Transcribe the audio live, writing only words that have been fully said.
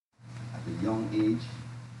young age,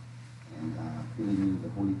 and filling me with the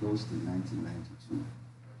Holy Ghost in 1992.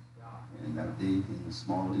 And that day in a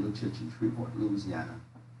small little church in Freeport, Louisiana.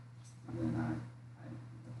 And then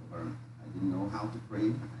I didn't know how to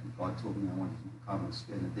pray, and God told me I wanted to come and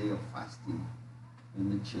spend a day of fasting in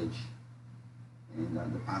the church. And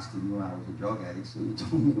the pastor knew I was a drug addict, so he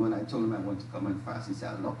told me when I told him I wanted to come and fast, he said,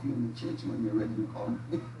 I'll lock you in the church when you're ready to come.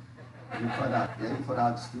 For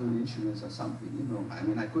that steal instruments or something, you know. I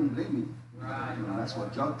mean, I couldn't blame him. You know, that's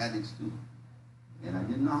what drug addicts do. And I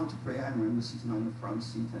didn't know how to pray. I remember sitting on the front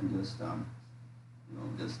seat and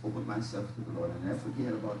just opened myself to the Lord. And I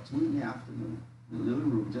forget, about 2 in the afternoon, in a little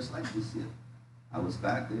room just like this here, I was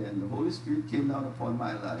back there, and the Holy Spirit came down upon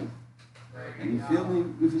my life, and He filled me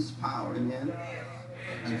with His power, amen.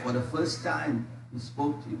 And for the first time, He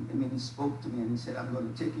spoke to me. I mean, He spoke to me, and He said, I'm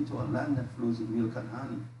going to take you to a land that flows with milk and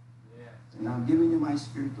honey. And I'm giving you my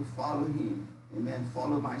spirit to follow Him. Amen.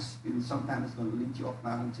 Follow my spirit. Sometimes it's going to lead you up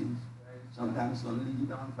mountains. Sometimes it's going to lead you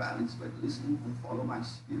down valleys. But listen and follow my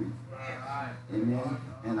spirit. Amen.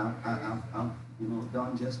 And I've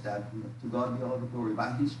done just that. To God be all the glory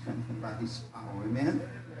by His strength and by His power. Amen.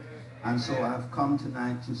 And so I've come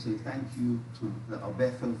tonight to say thank you to the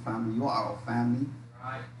Bethel family. You are our family.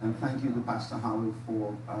 And thank you to Pastor Howard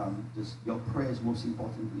for just your prayers, most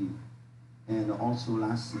importantly. And also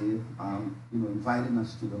last year, inviting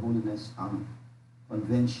us to the Holiness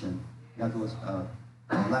Convention. That was a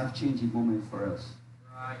life-changing moment for us.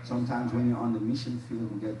 Sometimes when you're on the mission field,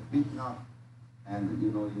 you get beaten up, and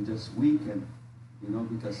you're just weak, and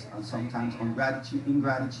because sometimes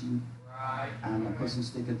ingratitude, and persons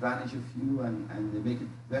take advantage of you, and they make it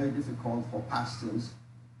very difficult for pastors.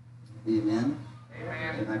 Amen.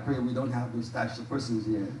 Amen. And I pray we don't have those types of persons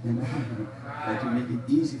here, that will make it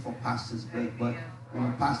easy for pastors. But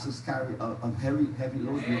when pastors carry a very heavy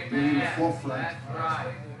load, you're in the forefront,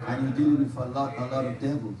 and you're dealing with a lot of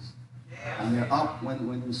devils, and you're up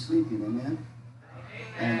when you're sleeping, amen.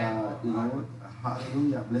 And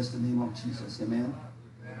hallelujah, bless the name of Jesus, amen.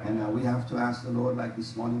 And we have to ask the Lord, like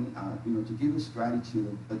this morning, to give us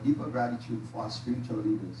gratitude, a deeper gratitude for our spiritual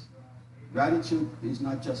leaders. Gratitude is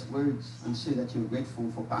not just words and say that you're grateful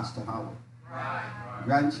for Pastor Howard.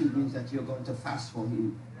 Gratitude means that you're going to fast for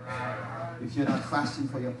him. If you're not fasting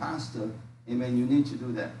for your pastor, amen, you need to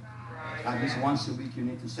do that. At least once a week, you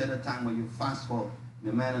need to set a time where you fast for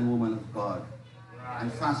the man and woman of God. And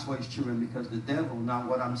fast for his children, because the devil, now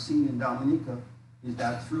what I'm seeing in Dominica, is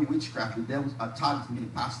that through witchcraft, the devils are targeting the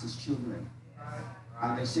pastor's children.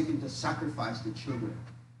 And they're seeking to sacrifice the children.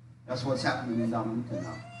 That's what's happening in Dominica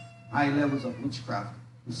now. High levels of witchcraft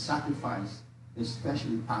to sacrifice,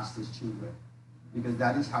 especially pastors' children, because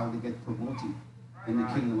that is how they get promoted in the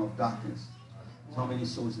kingdom of darkness. So many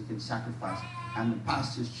souls they can sacrifice, and the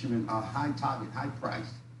pastors' children are high target, high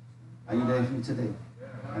priced. Are you there with me today?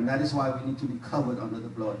 And that is why we need to be covered under the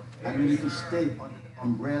blood, and we need to stay under the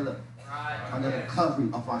umbrella, under the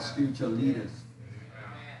covering of our spiritual leaders,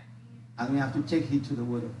 and we have to take heed to the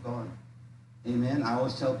word of God. Amen. I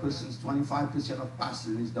always tell persons 25% of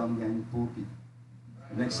pastoring is done behind the pulpit.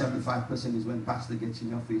 The next 75% is when pastor gets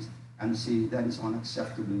in your face and say that is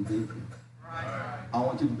unacceptable behavior. I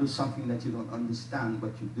want you to do something that you don't understand,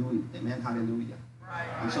 but you do it. Amen. Hallelujah.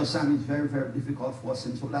 And so Sam, it's very, very difficult for us.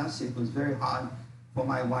 And so last year it was very hard for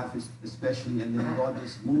my wife especially. And then God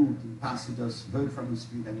just moved. The pastor just heard from his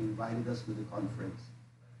spirit and he invited us to the conference.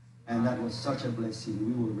 And that was such a blessing.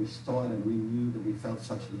 We were restored and renewed, and we felt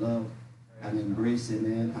such love and embrace,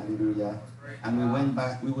 amen, hallelujah. And we went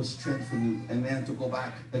back, we were strengthened, amen, to go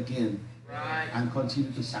back again and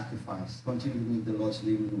continue to sacrifice, continue to make the Lord's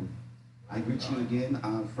name known. I greet you again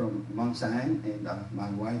from Mount Zion, and my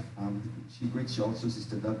wife, she greets you also,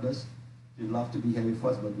 Sister Douglas. She'd love to be here with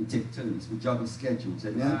us, but we take turns, we juggle schedules,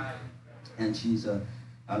 amen. And she's a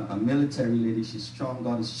military lady, she's strong,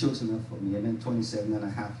 God has chosen her for me, amen,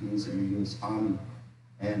 27.5 years in the U.S. Army.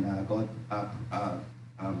 And God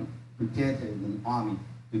prepared her in the army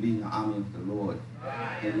to be in the army of the Lord.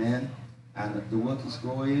 Amen. And the work is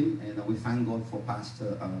going, and we thank God for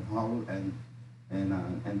Pastor Howell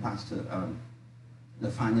and Pastor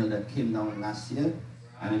Nathaniel that came down last year,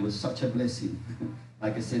 and it was such a blessing.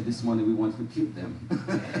 Like I said this morning, we want to keep them.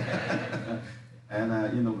 And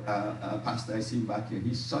Pastor, I see him back here.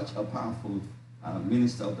 He's such a powerful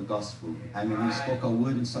minister of the gospel. I mean, he spoke a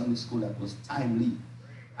word in Sunday school that was timely.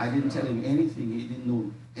 I didn't tell him anything. He didn't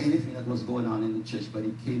know anything that was going on in the church, but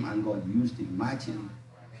he came and God used him mightily.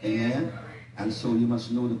 Amen. And so you must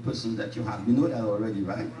know the persons that you have. You know that already,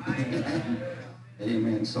 right?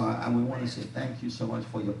 Amen. So we want to say thank you so much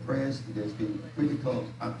for your prayers. It has been critical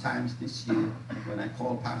at times this year. When I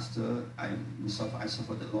called Pastor, I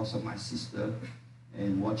suffered the loss of my sister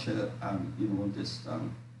and watch her, just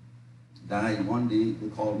die. One day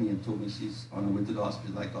they called me and told me she's on her way to the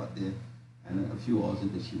hospital. I got there, and a few hours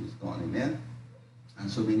later she was gone. Amen.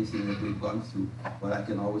 And so many things that we've gone through, but I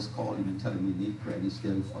can always call him and tell him we need prayer. He's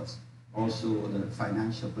there for us. Also, the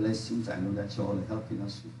financial blessings. I know that you all are helping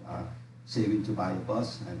us with saving to buy a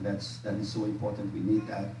bus, and that is so important. We need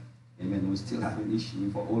that. Amen. We still have an issue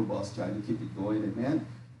with our old bus, trying to keep it going. Amen.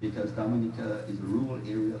 Because Dominica is a rural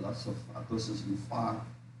area, lots of persons live far,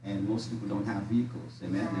 and most people don't have vehicles.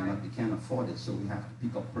 Amen. They can't afford it, so we have to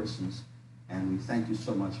pick up persons. And we thank you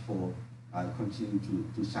so much for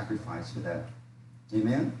continuing to sacrifice for that.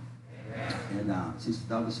 Amen. Amen. And Sister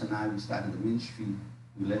Douglas and I, we started the ministry.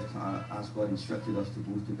 We left as God instructed us to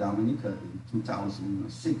move to Dominica in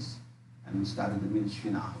 2006. And we started the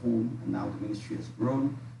ministry in our home, and now the ministry has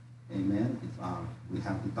grown. Amen. We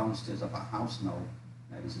have the downstairs of our house now.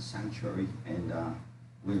 That is a sanctuary, and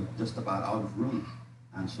we're just about out of room.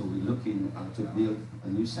 And so we're looking to build a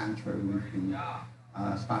new sanctuary. We've been,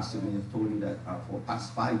 as Pastor may have told you, that for the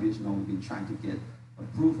past 5 years now, we've been trying to get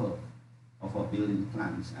approval of our building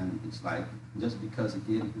plans. And it's like, just because,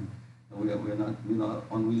 again, we're not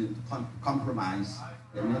unwilling to compromise,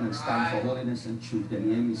 amen, and stand for holiness and truth. The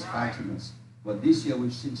enemy is fighting us. But this year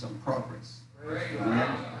we've seen some progress.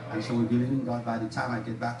 Amen. And so we believe in God, by the time I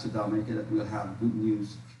get back to Dominica, that we'll have good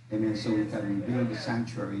news. Amen. So we can rebuild the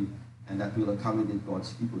sanctuary, and that will accommodate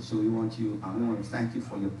God's people. So we want to thank you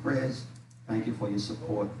for your prayers. Thank you for your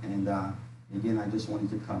support. And again, I just wanted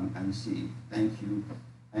to come and say thank you.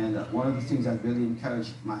 And one of the things that really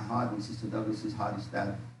encouraged my heart and Sister Douglas's heart is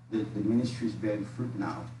that the ministry is bearing fruit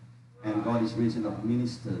now. And God is raising up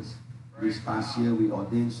ministers. This past year, we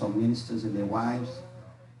ordained some ministers and their wives.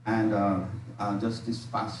 And just this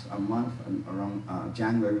past month, around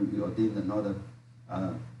January, we ordained another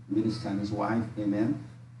minister and his wife. Amen.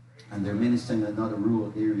 And they're ministering in another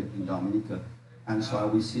rural area in Dominica. And so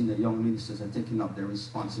we've seen the young ministers are taking up their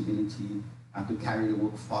responsibility and to carry the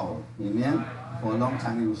work forward. Amen. For a long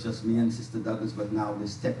time, it was just me and Sister Douglas, but now they're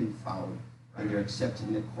stepping forward and they're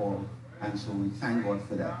accepting the call. And so we thank God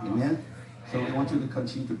for that. Amen. So we want you to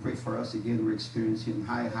continue to pray for us. Again, we're experiencing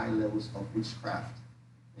high levels of witchcraft.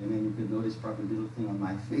 Amen. You can notice probably a little thing on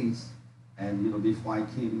my face. And, before I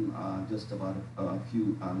came just about a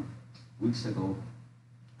few weeks ago,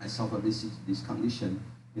 I suffered this condition.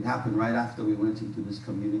 It happened right after we went into this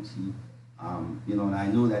community. And I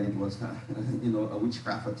know that it was, a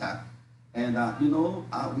witchcraft attack. And,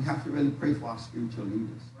 we have to really pray for our spiritual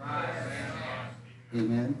leaders. Right.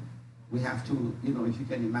 Amen. We have to, if you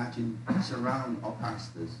can imagine, surround our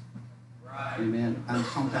pastors. Right. Amen. And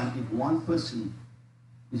sometimes if one person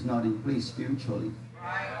is not in place spiritually,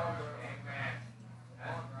 right,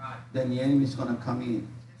 then the enemy is going to come in.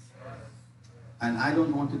 And I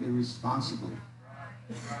don't want to be responsible,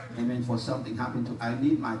 amen, for something happening to. I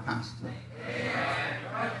need my pastor.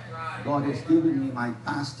 God has given me my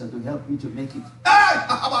pastor to help me to make it,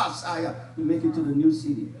 to make it to the new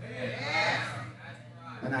city.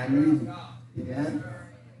 And I need it. Amen.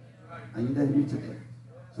 I need that today.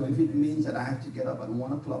 So if it means that I have to get up at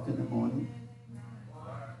 1 o'clock in the morning,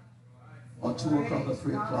 or 2 o'clock or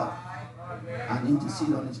 3 o'clock, and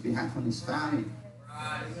intercede on his behalf on his family,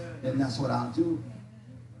 then that's what I'll do.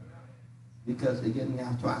 Because again, we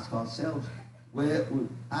have to ask ourselves, where would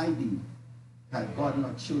I be had God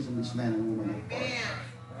not chosen this man and woman of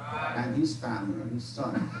God and his family and his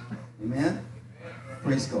son? Amen.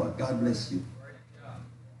 Praise God. God bless you.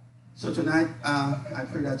 So tonight, I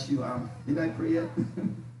pray that you, did I pray yet?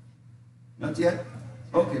 Not yet?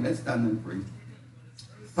 Okay, let's stand and pray.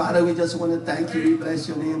 Father, we just want to thank you. We bless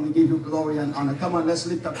your name. We give you glory and honor. Come on, let's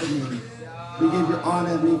lift up the name. We give you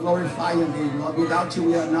honor and we glorify your name, Lord. Without you,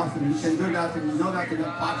 we are nothing. We can do nothing. We know nothing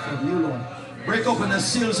apart from you, Lord. Break open the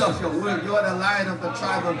seals of your word. You are the Lion of the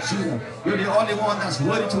tribe of Judah. You're the only one that's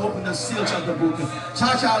worthy to open the seals of the book.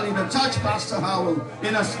 Touch our leader. Touch Pastor Howell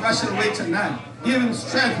in a special way tonight. Give him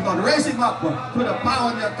strength, Lord. Raise him up to the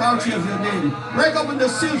power and the authority of your name. Break open the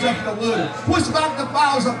seals of your word. Push back the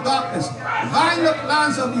powers of darkness. Bind the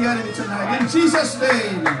plans of the enemy tonight. In Jesus'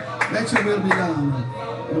 name, let your will be done.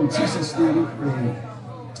 In Jesus' name we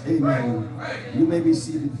pray. Amen. You may be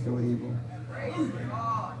seated if you're able.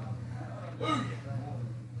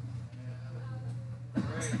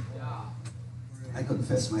 I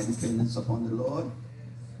confess my dependence upon the Lord.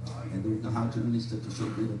 I don't know how to minister to so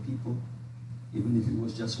great a people. Even if it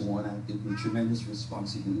was just one, I give me tremendous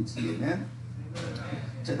responsibility. Amen.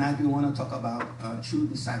 Tonight we want to talk about true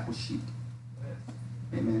discipleship.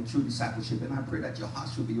 Amen. True discipleship. And I pray that your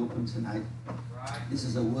hearts will be open tonight. This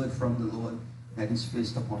is a word from the Lord that is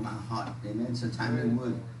placed upon my heart. Amen. It's a timely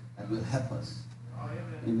word that will help us.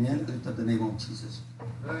 Amen. Lift up the name of Jesus.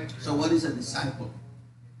 So what is a disciple?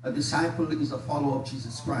 A disciple is a follower of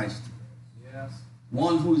Jesus Christ.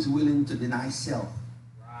 One who is willing to deny self.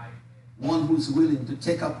 One who is willing to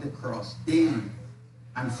take up the cross daily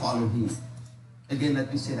and follow him. Again,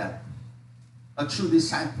 let me say that. A true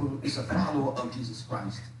disciple is a follower of Jesus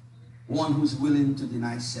Christ. One who's willing to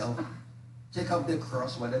deny self, take up the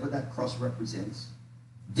cross, whatever that cross represents,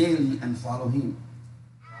 daily and follow him.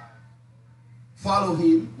 Follow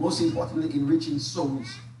him, most importantly, in reaching souls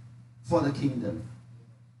for the kingdom.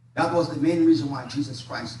 That was the main reason why Jesus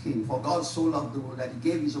Christ came. For God so loved the world that he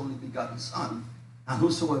gave his only begotten Son, and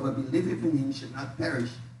whosoever believeth in him should not perish,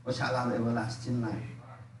 but shall have everlasting life.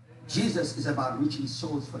 Jesus is about reaching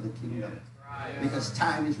souls for the kingdom. Because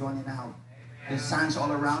time is running out. The signs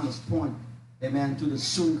all around us point, amen, to the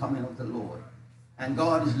soon coming of the Lord. And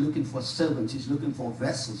God is looking for servants. He's looking for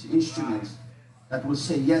vessels, instruments that will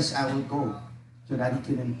say, yes, I will go, so that he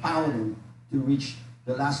can empower them to reach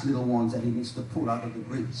the last little ones that he needs to pull out of the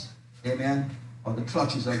grips, amen, or the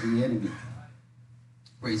clutches of the enemy.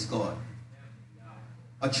 Praise God.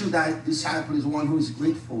 A true disciple is one who is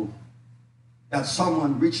grateful that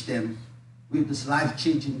someone reached them with this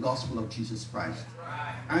life-changing gospel of Jesus Christ.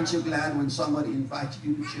 Aren't you glad when somebody invites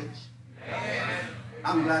you to church?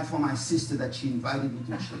 I'm glad for my sister that she invited me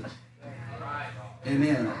to church.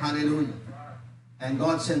 Amen. Hallelujah. And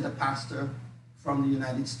God sent a pastor from the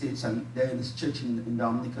United States, and there in this church in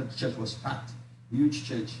Dominica, the church was packed, huge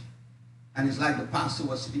church. And it's like the pastor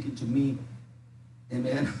was speaking to me.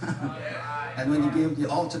 Amen. And when he gave the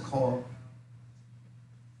altar call,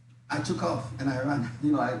 I took off and I ran.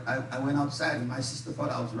 You know, I went outside and my sister thought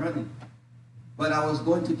I was running. But I was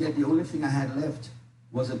going to get, the only thing I had left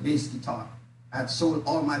was a bass guitar. I had sold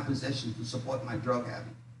all my possessions to support my drug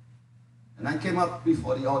habit. And I came up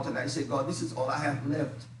before the altar and I said, God, this is all I have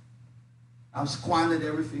left. I've squandered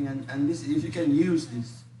everything, and this, if you can use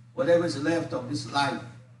this, whatever is left of this life,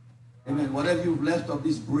 amen, whatever you've left of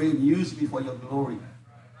this brain, use me for your glory.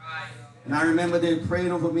 And I remember they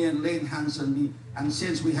prayed over me and laid hands on me. And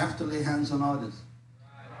since we have to lay hands on others,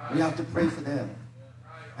 we have to pray for them.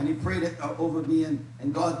 And he prayed over me,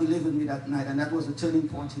 and God delivered me that night. And that was a turning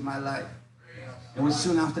point in my life. It was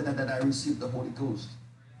soon after that that I received the Holy Ghost.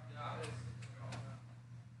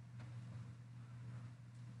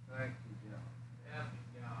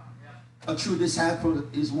 A true disciple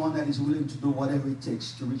is one that is willing to do whatever it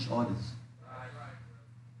takes to reach others.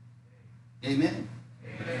 Amen.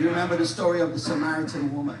 You remember the story of the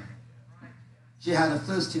Samaritan woman. She had a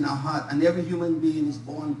thirst in her heart, and every human being is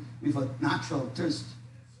born with a natural thirst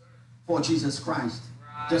for Jesus Christ,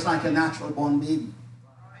 just like a natural born baby.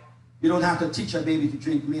 You don't have to teach a baby to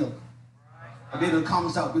drink milk. A baby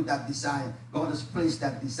comes out with that desire. God has placed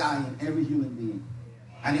that desire in every human being.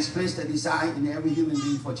 And he's placed a desire in every human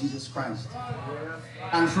being for Jesus Christ.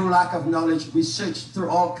 And through lack of knowledge, we search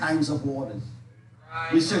through all kinds of waters.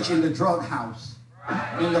 We search in the drug house,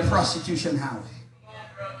 in the prostitution house.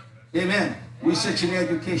 Amen. We search in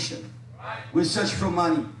education. We search for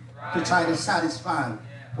money to try to satisfy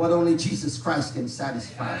what only Jesus Christ can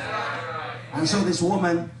satisfy. And so this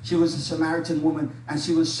woman, she was a Samaritan woman, and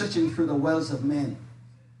she was searching through the wells of men.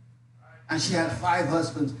 And she had 5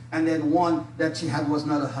 husbands, and then one that she had was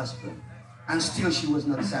not a husband. And still she was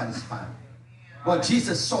not satisfied. But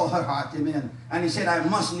Jesus saw her heart, amen. And he said, I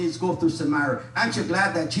must needs go through Samaria. Aren't you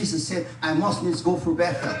glad that Jesus said, I must needs go through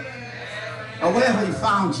Bethel? Or wherever he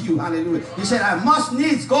found you, hallelujah. He said, I must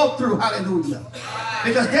needs go through, hallelujah.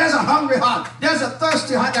 Because there's a hungry heart. There's a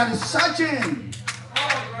thirsty heart that is searching.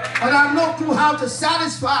 But I have no clue how to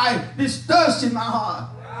satisfy this thirst in my heart.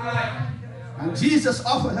 And Jesus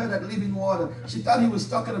offered her that living water. She thought he was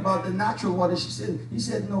talking about the natural water. He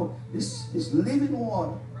said, no, this is living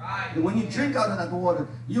water. And when you drink out of that water,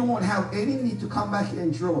 you won't have any need to come back here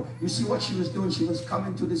and draw. You see what she was doing? She was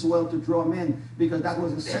coming to this well to draw men, because that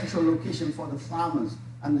was a central location for the farmers,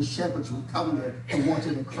 and the shepherds would come there to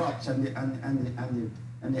water the crops and the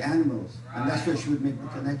animals. And that's where she would make the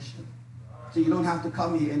connection. So you don't have to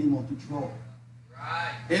come here anymore to draw.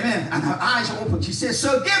 Amen. And her eyes are open. She says,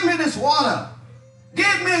 so give me this water.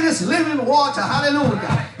 Give me this living water.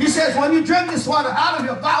 Hallelujah. He says, when you drink this water, out of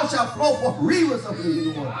your bowels shall flow forth rivers of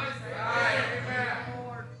living water.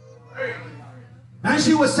 And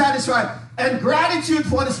she was satisfied. And gratitude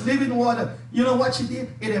for this living water, you know what she did?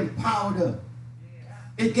 It empowered her.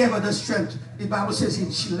 It gave her the strength. The Bible says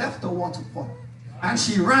she left the water pot. And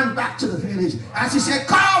she ran back to the village. And she said,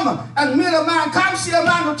 come and meet a man. Come see a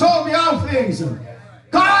man who told me all things.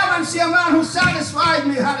 Come and see a man who satisfied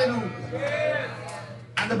me. Hallelujah.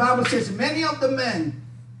 And the Bible says many of the men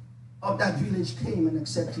of that village came and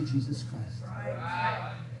accepted Jesus Christ.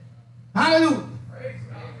 Hallelujah.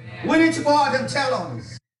 We need to go out and tell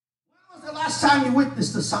others. When was the last time you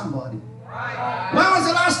witnessed to somebody? When was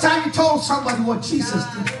the last time you told somebody what Jesus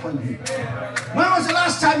did for you? When was the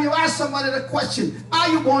last time you asked somebody the question, are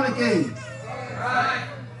you born again?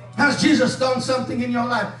 Has Jesus done something in your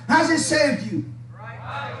life? Has he saved you?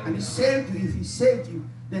 And he saved you. If he saved you,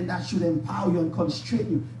 then that should empower you and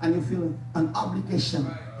constrain you, and you feel an obligation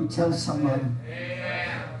to tell somebody.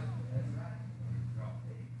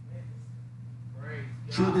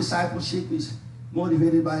 True discipleship is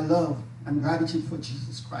motivated by love and gratitude for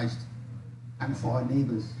Jesus Christ and for our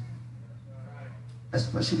neighbors,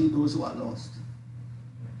 especially those who are lost.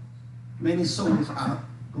 Many souls are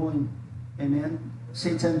going, amen.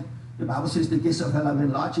 Satan, the Bible says the gates of hell have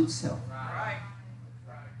enlarged itself.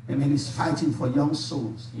 Amen. He's fighting for young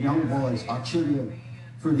souls, young boys, our children,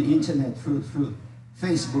 through the internet, through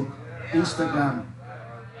Facebook, Instagram,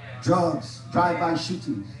 drugs, drive-by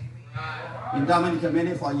shootings. In Dominica,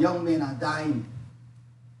 many of our young men are dying.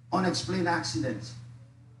 Unexplained accidents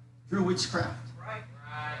through witchcraft.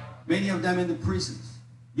 Many of them in the prisons.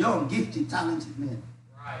 Young, gifted, talented men.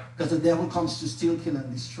 Because the devil comes to steal, kill,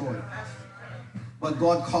 and destroy. But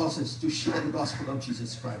God calls us to share the gospel of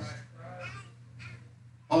Jesus Christ.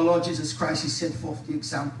 Our Lord Jesus Christ, he set forth the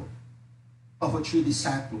example of a true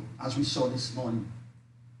disciple, as we saw this morning.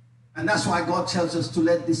 And that's why God tells us to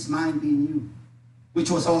let this mind be in you, which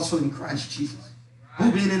was also in Christ Jesus,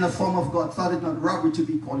 who being in the form of God, thought it not robbery to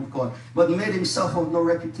be called God, but made himself of no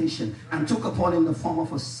reputation, and took upon him the form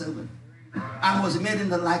of a servant, and was made in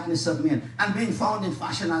the likeness of men. And being found in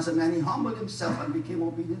fashion as a man, he humbled himself and became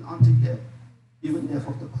obedient unto death, even death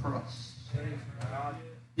of the cross.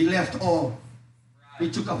 He left all. He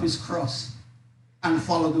took up his cross and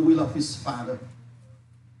followed the will of his Father.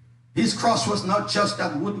 His cross was not just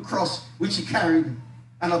that wooden cross which he carried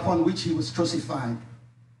and upon which he was crucified,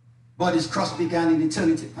 but his cross began in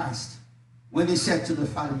eternity past, when he said to the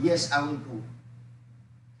Father, yes, I will go.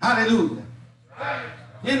 Hallelujah.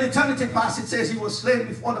 In eternity past, it says he was slain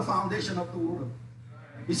before the foundation of the world.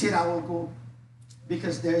 He said, I will go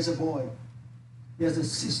because there's a boy, there's a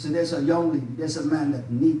sister, there's a young lady, there's a man that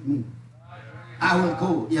need me. I will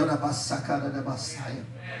go.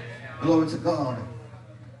 Glory to God.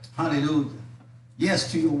 Hallelujah.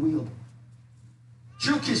 Yes to your will.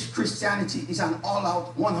 True Christianity is an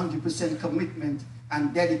all-out 100% commitment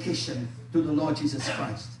and dedication to the Lord Jesus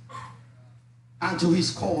Christ and to his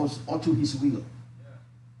cause or to his will,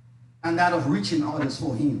 and that of reaching others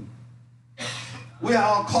for him. We are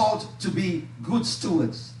all called to be good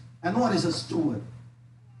stewards. And what is a steward?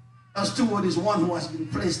 A steward is one who has been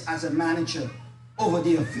placed as a manager over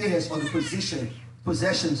the affairs or the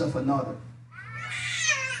possessions of another.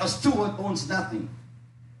 A steward owns nothing,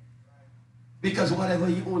 because whatever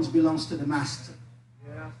he owns belongs to the master.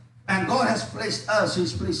 And God has placed us,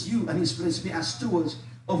 he's placed you, and he's placed me as stewards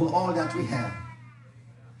over all that we have.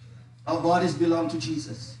 Our bodies belong to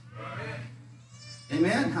Jesus.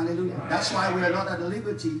 Amen. Hallelujah. That's why we are not at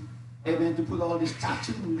liberty, amen, to put all these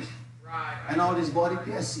tattoos and all these body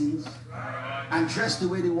piercings and dress the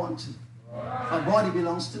way they want to. Our body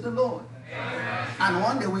belongs to the Lord. And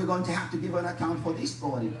one day we're going to have to give an account for this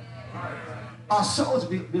body. Our souls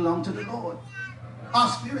belong to the Lord. Our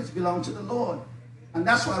spirits belong to the Lord. And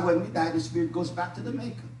that's why when we die, the spirit goes back to the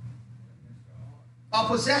Maker. Our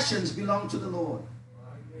possessions belong to the Lord.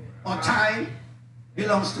 Our time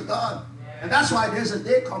belongs to God. And that's why there's a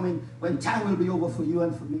day coming when time will be over for you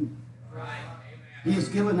and for me. He has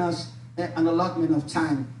given us an allotment of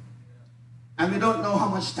time. And we don't know how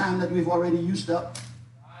much time that we've already used up.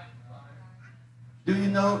 Do you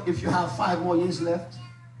know if you have 5 more years left?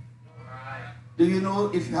 Do you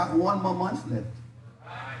know if you have 1 more month left?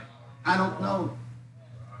 I don't know.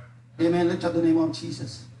 Amen. Lift up the name of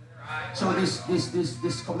Jesus. So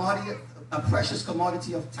this commodity, a precious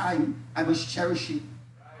commodity of time, I must cherish it.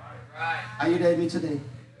 Are you there with me today?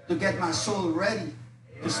 To get my soul ready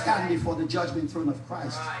to stand before the judgment throne of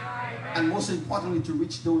Christ. And most importantly, to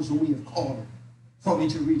reach those whom we have called for me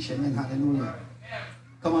to reach. Amen. Hallelujah.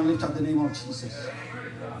 Come on, lift up the name of Jesus.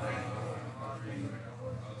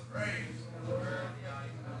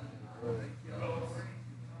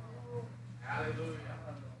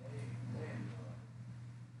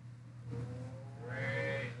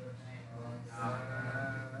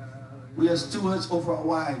 We are stewards over our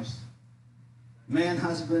wives. Men,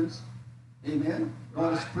 husbands. Amen.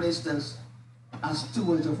 God has placed us as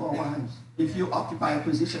stewards of our wives. If you occupy a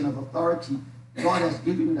position of authority, God has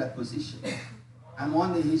given you that position. And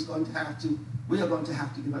one day we are going to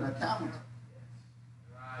have to give an account.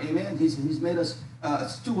 Amen. He's made us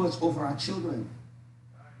stewards over our children.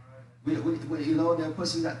 We, there are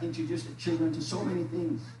persons that introduce the children to so many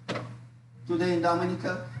things. Today in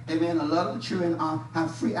Dominica, amen, a lot of the children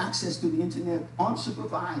have free access to the internet,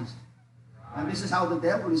 unsupervised. And this is how the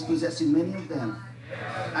devil is possessing many of them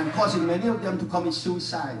and causing many of them to commit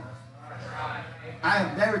suicide. I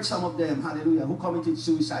have buried some of them, hallelujah, who committed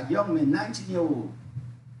suicide. Young men, 19-year-old.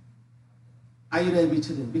 Are you there with me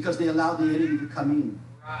today? Because they allowed the enemy to come in.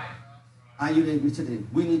 Are you there with me today?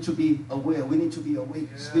 We need to be aware. We need to be awake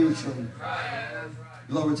spiritually.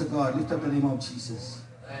 Glory to God. Lift up the name of Jesus.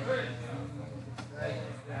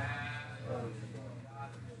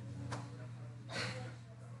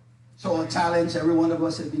 So our talents, every one of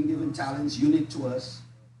us have been given talents unique to us.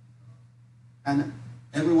 And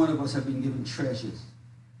every one of us have been given treasures.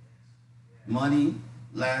 Money,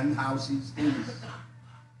 land, houses, things.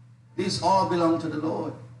 These all belong to the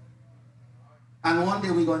Lord. And one day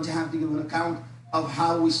we're going to have to give an account of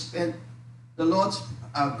how we spent the Lord's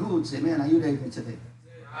goods. Amen. Are you there with me today?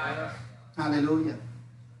 Hallelujah.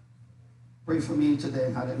 Pray for me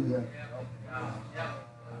today. Hallelujah.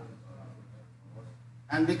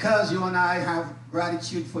 And because you and I have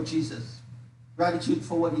gratitude for Jesus, gratitude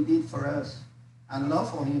for what he did for us, and love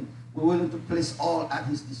for him, we're willing to place all at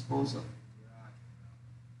his disposal.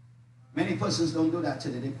 Many persons don't do that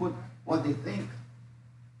today. They put what they think.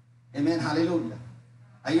 Amen. Hallelujah.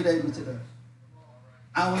 Are you there with me today?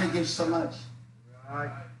 I want to give so much.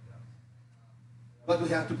 But we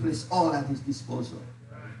have to place all at his disposal.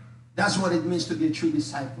 That's what it means to be a true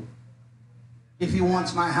disciple. If he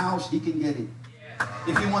wants my house, he can get it.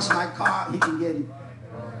 If he wants my car, he can get it.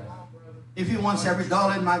 If he wants every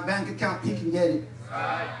dollar in my bank account, he can get it.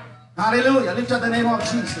 Hallelujah. Lift up the name of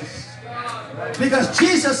Jesus. Because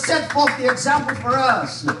Jesus set forth the example for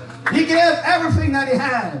us. He gave everything that he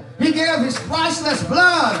had. He gave his priceless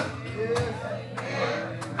blood.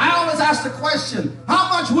 I always ask the question, how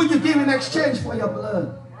much would you give in exchange for your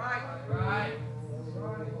blood?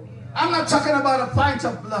 I'm not talking about a pint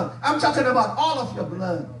of blood. I'm talking about all of your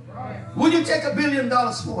blood. Would you take $1 billion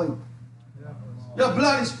for it? Your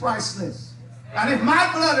blood is priceless. And if my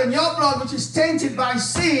blood and your blood, which is tainted by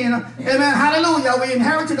sin, amen, hallelujah, we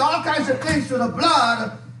inherited all kinds of things through the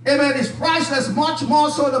blood, amen, is priceless, much more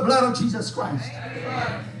so the blood of Jesus Christ.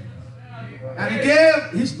 And he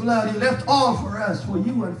gave his blood, he left all for us, for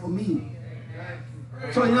you and for me.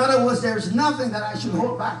 So in other words, there's nothing that I should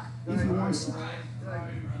hold back if he wants it.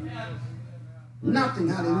 Nothing,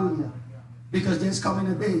 hallelujah. Because there's coming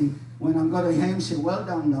a day when I'm going to hear him say, well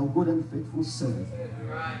done, thou good and faithful servant.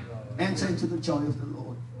 Enter into the joy of the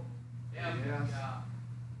Lord. Hallelujah.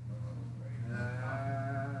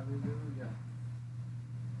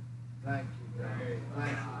 Thank you, God.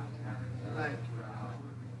 Thank you. Thank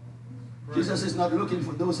you. Jesus is not looking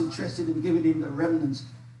for those interested in giving him the remnants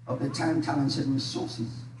of their time, talents, and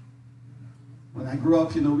resources. When I grew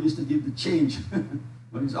up, we used to give the change.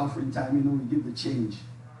 When it's offering time, we give the change.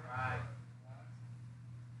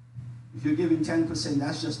 If you're giving 10%,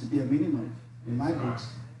 that's just to be a minimum in my books.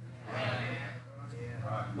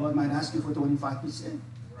 God might ask you for 25%.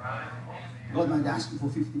 God might ask you for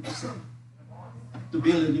 50% to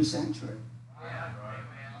build a new sanctuary,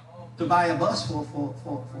 to buy a bus for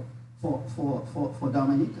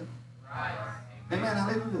Dominica. Amen.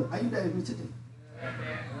 Hallelujah. Are you there with me today?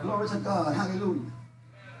 Glory to God. Hallelujah.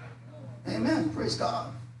 Amen. Praise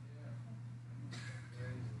God.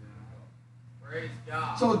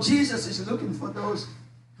 So Jesus is looking for those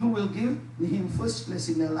who will give him first place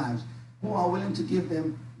in their lives, who are willing to give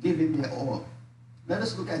him their all. Let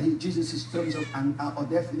us look at Jesus' terms of or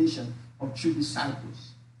definition of true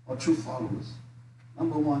disciples or true followers.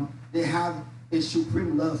 Number one, they have a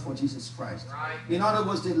supreme love for Jesus Christ. In other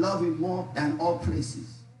words, they love him more than all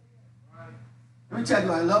places. Let me tell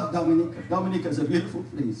you, I love Dominica. Dominica is a beautiful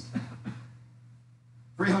place.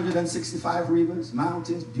 365 rivers,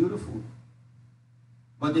 mountains, beautiful.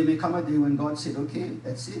 But there may come a day when God said, okay,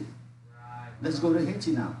 that's it. Let's go to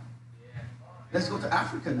Haiti now. Let's go to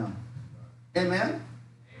Africa now. Amen?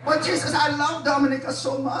 But Jesus, I love Dominica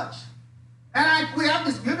so much. And we have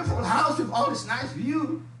this beautiful house with all this nice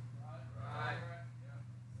view.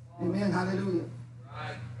 Amen. Hallelujah.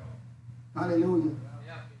 Hallelujah.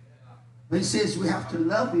 But he says we have to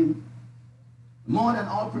love him more than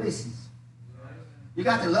all places. You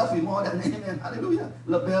got to love him more than, amen, hallelujah,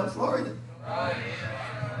 LaBelle, Florida.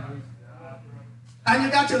 And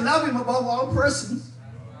you got to love him above all persons.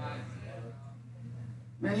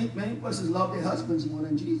 Many persons love their husbands more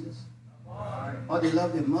than Jesus. Or they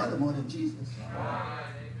love their mother more than Jesus.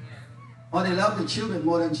 or they love the children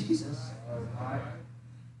more than Jesus.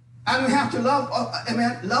 And we have to love,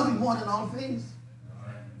 amen, love him more than all things.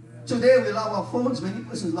 Today we love our phones. Many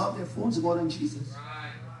persons love their phones more than Jesus.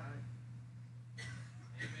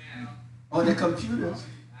 Or their computers.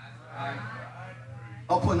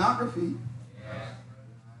 Or pornography.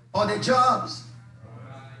 Or their jobs.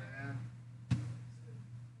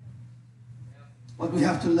 But we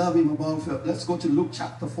have to love him above. Let's go to Luke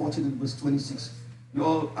chapter 14 and verse 26. You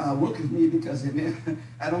all work with me because, amen,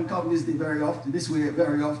 I don't come this way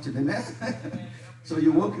very often, amen. So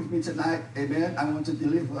you work with me tonight, amen. I want to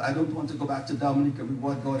deliver. I don't want to go back to Dominica with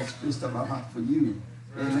what God has placed on my heart for you,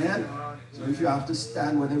 amen. So if you have to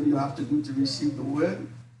stand, whatever you have to do to receive the word,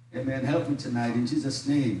 amen, help me tonight in Jesus'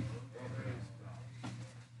 name.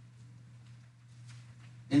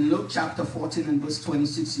 In Luke chapter 14 and verse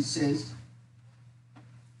 26, it says,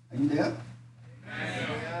 are you there? Amen.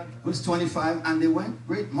 Verse 25, and they went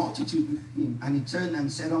great multitude with him, and he turned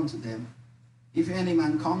and said unto them, if any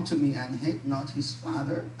man come to me and hate not his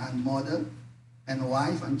father and mother and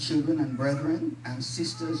wife and children and brethren and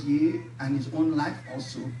sisters, yea, and his own life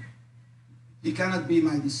also, he cannot be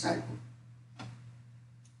my disciple.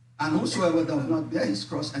 And whosoever does not bear his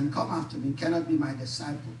cross and come after me cannot be my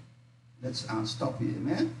disciple. Let's stop here,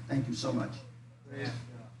 amen? Thank you so much.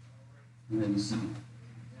 Let me see.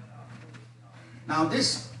 Now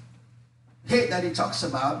this hate that he talks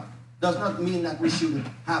about does not mean that we should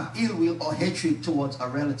have ill will or hatred towards our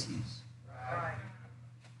relatives.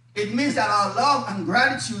 It means that our love and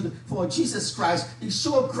gratitude for Jesus Christ is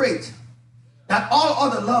so great that all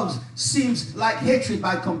other loves seems like hatred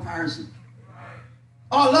by comparison.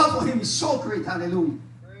 Our love for him is so great, hallelujah.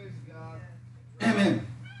 Praise God. Amen.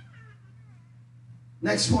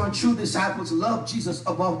 Next one, true disciples love Jesus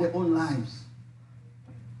above their own lives.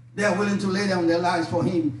 They are willing to lay down their lives for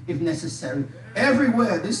him if necessary.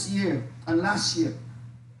 Everywhere this year and last year.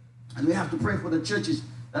 And we have to pray for the churches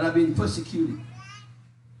that are being persecuted.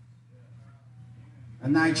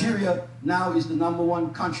 And Nigeria now is the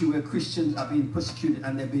 #1 country where Christians are being persecuted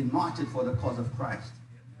and they're being martyred for the cause of Christ.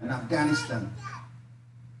 And Afghanistan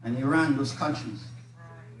and Iran, those countries.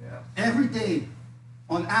 Every day,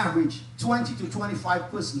 on average, 20 to 25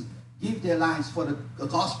 persons give their lives for the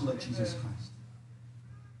gospel of Jesus Christ.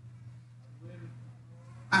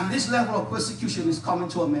 And this level of persecution is coming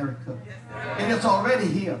to America. And it's already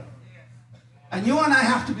here. And you and I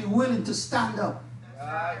have to be willing to stand up.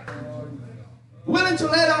 Willing to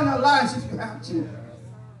lay down our lives if you have to.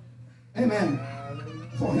 Amen.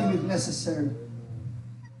 For him if necessary.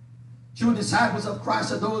 True disciples of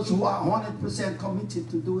Christ are those who are 100% committed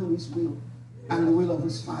to doing his will and the will of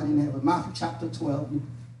his Father in heaven. Matthew chapter 12.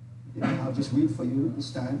 I'll just read for you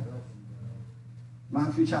this time.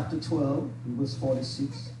 Matthew chapter 12, verse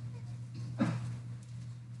 46.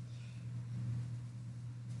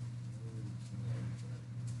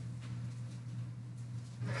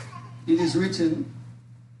 It is written,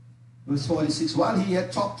 verse 46, while he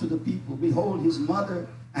had talked to the people, behold, his mother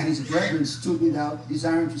and his brethren stood without,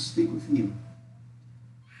 desiring to speak with him.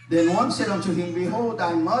 Then one said unto him, behold,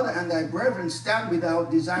 thy mother and thy brethren stand without,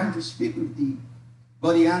 desiring to speak with thee.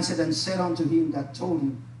 But he answered and said unto him that told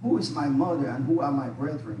him, who is my mother and who are my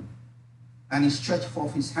brethren? And he stretched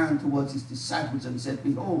forth his hand towards his disciples and said,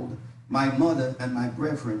 behold, my mother and my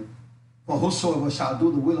brethren. For whosoever shall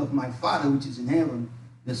do the will of my Father which is in heaven,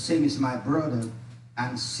 the same is my brother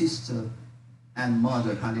and sister and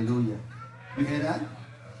mother. Hallelujah. You hear that?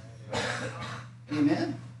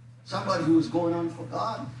 Amen. Somebody who is going on for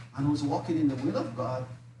God and who's walking in the will of God.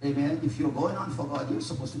 Amen. If you're going on for God, you're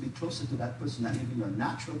supposed to be closer to that person than even your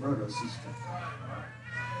natural brother or sister.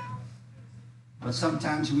 But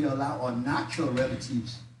sometimes we allow our natural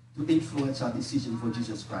relatives to influence our decision for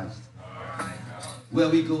Jesus Christ. Where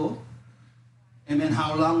we go. Amen.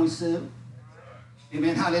 How long we serve.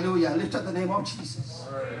 Amen. Hallelujah. Lift up the name of Jesus.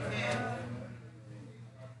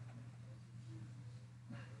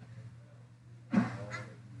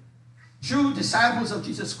 True disciples of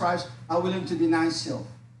Jesus Christ are willing to deny self.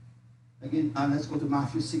 Again, let's go to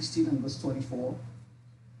Matthew 16 and verse 24.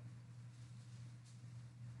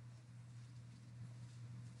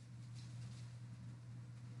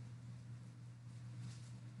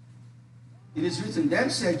 It is written, then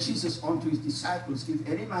said Jesus unto his disciples, if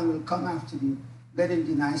any man will come after me, let him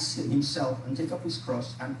deny himself and take up his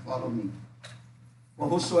cross and follow me. For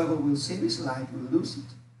whosoever will save his life will lose it.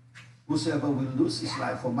 Whosoever will lose his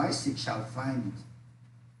life for my sake shall find it.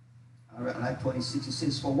 Like 26, it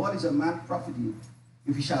says, for what is a man profited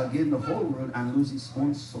if he shall gain the whole world and lose his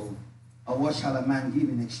own soul? Or what shall a man give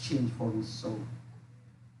in exchange for his soul?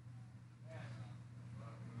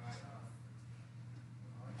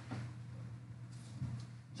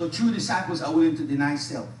 So true disciples are willing to deny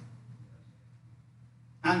self.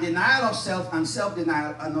 And denial of self and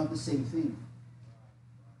self-denial are not the same thing.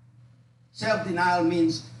 Self-denial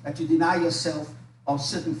means that you deny yourself of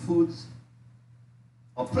certain foods,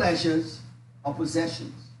 or pleasures, or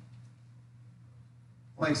possessions.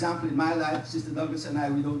 For example, in my life, Sister Douglas and I,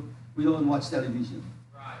 we don't watch television.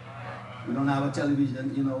 We don't have a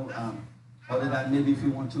television, other than maybe if you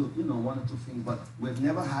want to, one or two things. But we've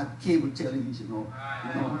never had cable television or,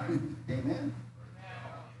 amen.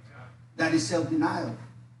 That is self-denial.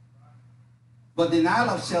 But denial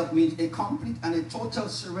of self means a complete and a total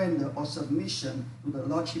surrender or submission to the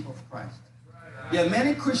Lordship of Christ. There are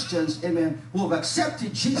many Christians, amen, who have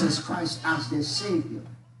accepted Jesus Christ as their Savior,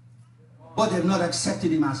 but they've not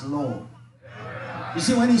accepted Him as Lord. You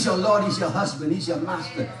see, when He's your Lord, He's your husband, He's your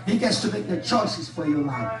master. He gets to make the choices for your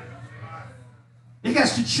life. He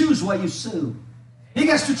gets to choose where you serve. He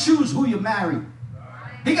gets to choose who you marry.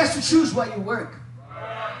 He gets to choose where you work.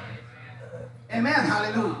 Amen.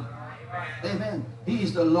 Hallelujah. Amen. He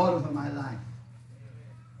is the Lord over my life.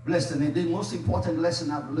 Bless the name. The most important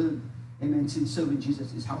lesson I've learned, amen, since serving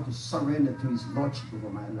Jesus is how to surrender to His Lordship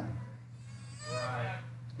over my life.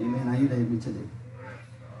 Amen. Are you there with me today?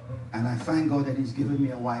 And I thank God that He's given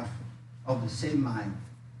me a wife of the same mind.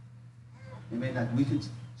 Amen. That we could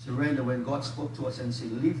surrender when God spoke to us and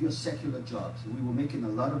said, leave your secular jobs. We were making a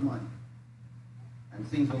lot of money. And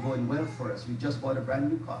things were going well for us. We just bought a brand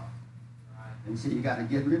new car. And he said, you got to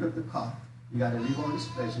get rid of the car. You got to leave all these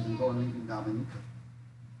pleasures and go and live in Dominica.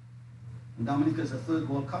 And Dominica is a third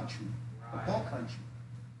world country, a poor country.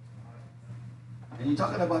 And you're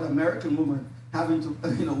talking about American women having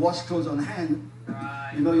to, wash clothes on hand.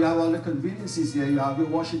 You have all the conveniences here. You have your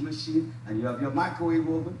washing machine, and you have your microwave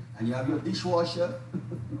oven, and you have your dishwasher.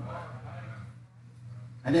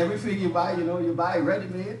 And everything you buy, you buy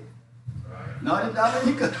ready-made. Not in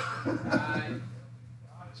Dominica.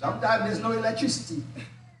 Sometimes there's no electricity.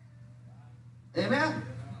 Amen.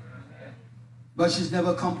 But she's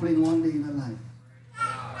never complained one day in her life.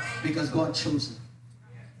 Because God chose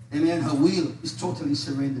her. Amen. Her will is totally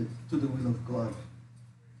surrendered to the will of God.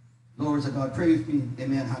 Glory to God. Pray with me.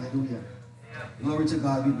 Amen. Hallelujah. Glory to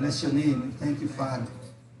God. We bless your name. We thank you, Father.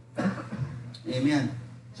 Amen.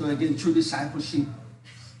 So again, true discipleship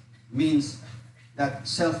means that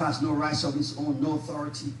self has no rights of its own, no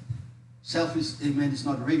authority. Self is, amen, is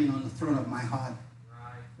not reigning on the throne of my heart.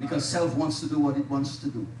 Because self wants to do what it wants to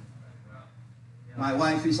do. My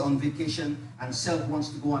wife is on vacation and self wants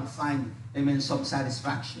to go and find, amen, some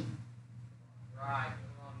satisfaction.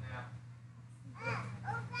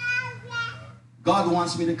 God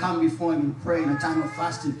wants me to come before Him and pray in a time of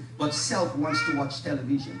fasting, but self wants to watch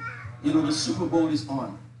television. The Super Bowl is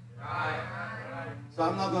on. So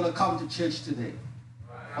I'm not going to come to church today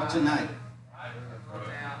or tonight.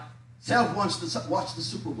 Self wants to watch the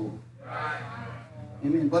Super Bowl.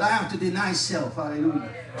 Amen. But I have to deny self. Hallelujah.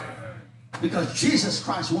 Because Jesus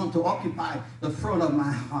Christ wants to occupy the throne of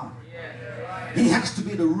my heart. He has to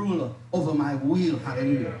be the ruler over my will.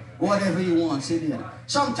 Hallelujah. Whatever He wants. Amen.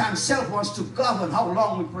 Sometimes self wants to govern how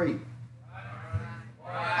long we pray.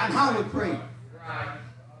 And how we pray.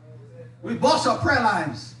 We boast our prayer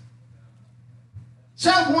lives.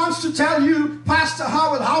 Self wants to tell you, Pastor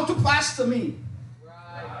Howard, how to pastor me.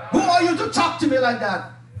 Who are you to talk to me like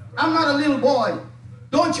that? I'm not a little boy.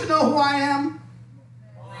 Don't you know who I am?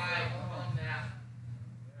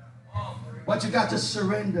 But you got to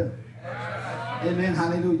surrender. Amen.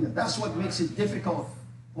 Hallelujah. That's what makes it difficult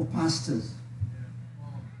for pastors.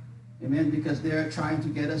 Amen. Because they're trying to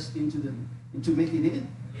get us into making it in.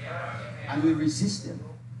 And we resist them.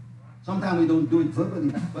 Sometimes we don't do it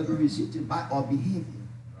verbally, but we resist it by our behavior.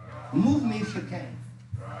 Move me if you can.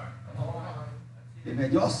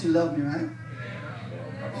 Amen. Y'all still love me, right?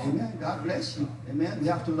 Amen. God bless you. Amen. We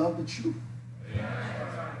have to love the truth.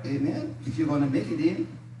 Amen. If you're going to make it in.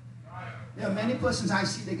 There are many persons I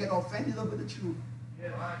see, they get offended over the truth.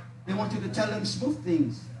 They want you to tell them smooth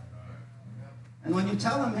things. And when you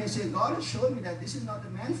tell them, they say, God has shown me that this is not the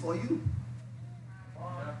man for you.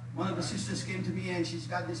 One of the sisters came to me and she's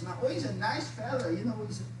got this man. Oh, he's a nice fella.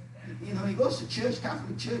 He goes to church,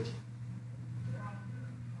 Catholic church.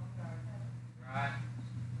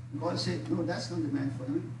 God said, no, that's not the man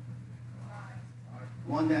for you.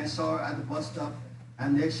 One day I saw her at the bus stop,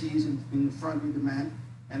 and there she is in front with the man.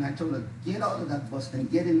 And I told her, get out of that bus and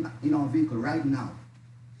get in our vehicle right now.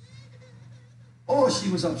 Oh, she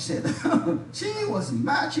was upset. She was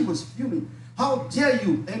mad. She was fuming. How dare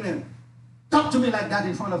you, amen, talk to me like that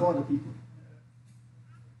in front of other people.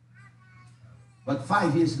 But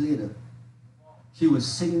 5 years later, she was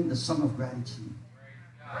singing the song of gratitude.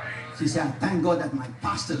 She said, I thank God that my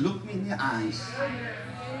pastor looked me in the eyes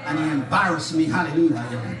and he embarrassed me.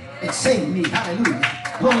 Hallelujah. It saved me. Hallelujah.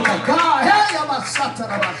 Glory to God. Hey,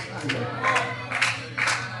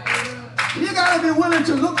 you got to be willing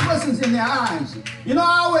to look persons in their eyes. You know,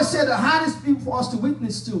 I always say the hardest people for us to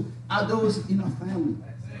witness to are those in our family.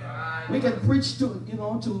 We can preach to, you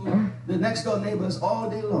know, to the next door neighbors all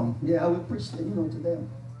day long. Yeah, we preach, you know, to them.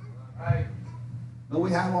 But we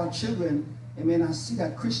have our children. Amen. I see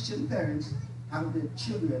that Christian parents have their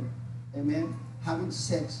children, amen, having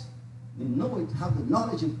sex. They know it, have the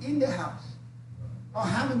knowledge of in their house. Or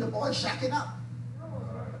having the boy shacking up.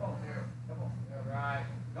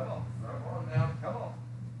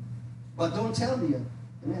 But don't tell me,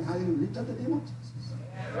 amen, how you lift up the name of Jesus.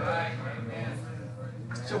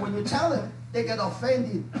 So when you tell them, they get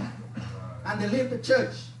offended and they leave the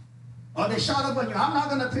church. Or they shout up on you, I'm not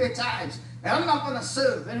going to pay tithes. And I'm not going to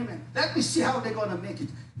serve. Amen. Let me see how they're going to make it.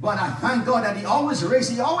 But I thank God that he always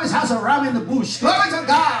raises. He always has a ram in the bush. Glory to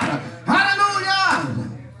God. Hallelujah.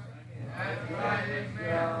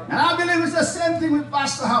 And I believe it's the same thing with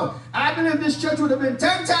Pastor Howe. I believe this church would have been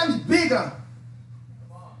 10 times bigger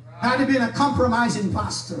had he been a compromising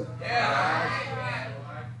pastor.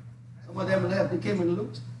 Some of them left. They came and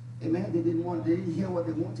looked. Amen. They didn't hear what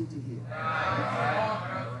they wanted to hear.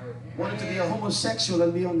 Wanted to be a homosexual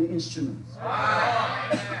and be on the instruments.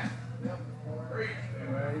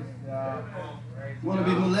 Want to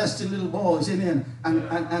be molesting little boys, amen, and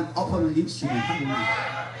up on the instrument.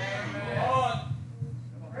 Hallelujah.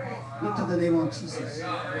 Look at the name of Jesus.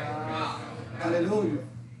 Hallelujah.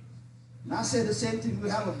 And I say the same thing. We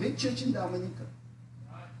have a big church in Dominica.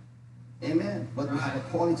 Amen. But we have a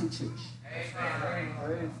quality church.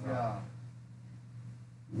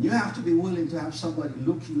 You have to be willing to have somebody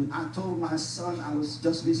look you. I told my son, I was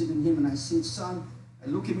just visiting him, and I said, son, I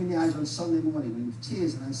look him in the eyes on Sunday morning and with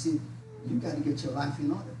tears, and I said, you got to get your life in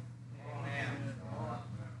order.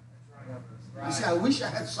 I said, I wish I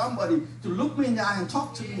had somebody to look me in the eye and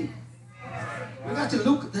talk to me. We got to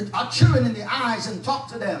look our children in the eyes and talk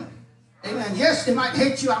to them. Amen. Yes, they might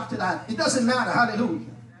hate you after that. It doesn't matter. Hallelujah.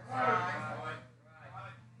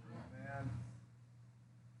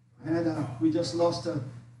 And we just lost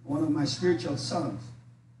one of my spiritual sons.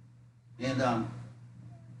 And I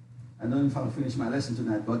don't know if I'll finish my lesson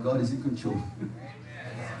tonight, but God is in control.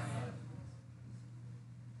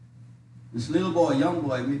 This little boy, young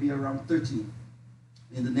boy, maybe around 30,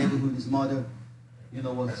 in the neighborhood, his mother,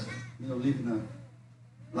 was, living a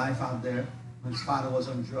life out there. His father was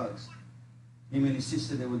on drugs. Him and his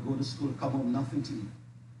sister, they would go to school, come home, nothing to eat.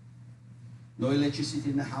 No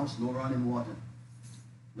electricity in the house, no running water.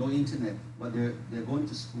 No internet, but they're going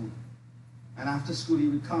to school. And after school, he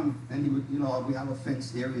would come, and he would, we have a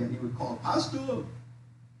fenced area, and he would call, Pastor.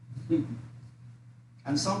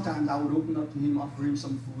 And sometimes I would open up to him, offer him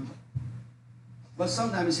some food. But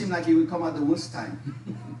sometimes it seemed like he would come at the worst time.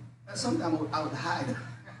 And sometimes I would hide.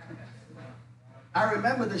 I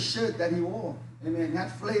remember the shirt that he wore. Amen. It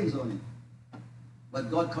had flames on it.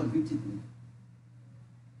 But God convicted me.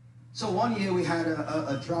 So one year we had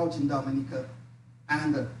a drought in Dominica.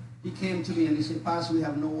 And he came to me and he said, Pastor, we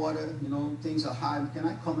have no water. Things are hard. Can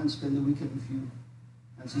I come and spend the weekend with you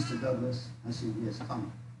and Sister Douglas? I said, yes,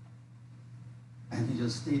 come. And he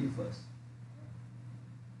just stayed with us.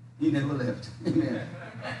 He never left. Amen.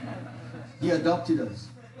 He adopted us.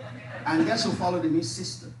 And guess who followed him? His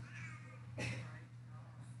sister.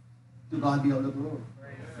 To God be all the glory.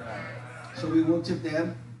 So we worked with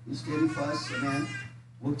them. He stayed with us. Amen.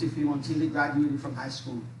 Worked with him until he graduated from high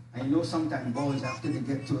school. And sometimes boys, after they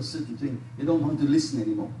get to a certain thing, they don't want to listen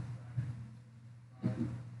anymore.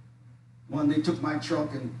 One day took my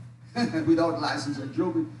truck and without license and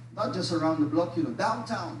drove it, not just around the block,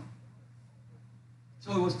 downtown.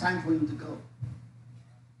 So it was time for him to go.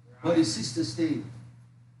 But his sister stayed.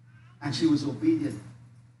 And she was obedient.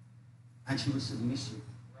 And she was submissive.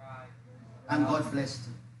 And God blessed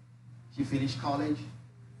her. She finished college.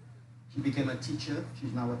 She became a teacher.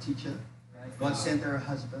 She's now a teacher. God sent her a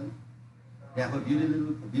husband. They have a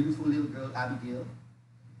beautiful little girl, Abigail.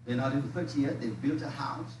 They're not even 30 yet. They built a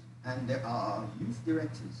house. And there are youth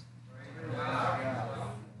directors.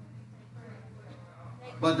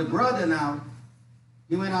 But the brother now,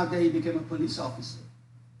 he went out there, he became a police officer.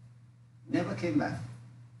 Never came back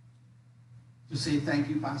to say thank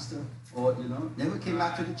you, Pastor. Or, never came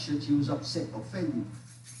back to the church. He was upset, offended.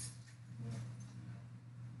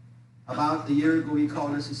 About a year ago, he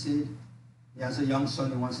called us. He said, he has a young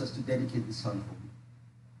son. He wants us to dedicate the son for him.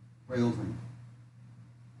 Pray over him.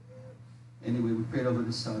 Anyway, we prayed over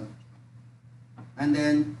the son. And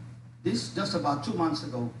then, just about 2 months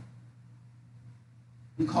ago,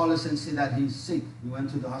 he called us and said that he's sick. He went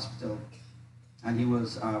to the hospital and he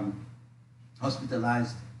was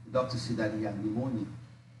hospitalized. The doctor said that he had pneumonia.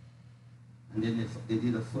 And then they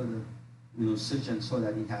did a further search and saw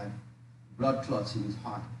that he had blood clots in his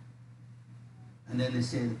heart. And then they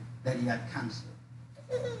said that he had cancer.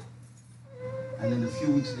 And then a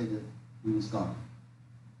few weeks later, he was gone.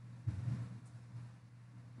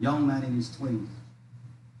 Young man in his 20s.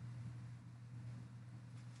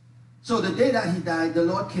 So the day that he died, the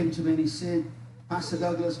Lord came to me and he said, Pastor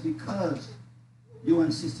Douglas, because you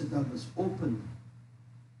and Sister Douglas opened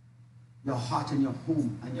your heart and your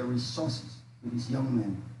home and your resources with this young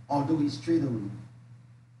man, although he strayed away,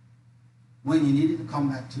 when he needed to come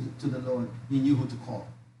back to the Lord, he knew who to call.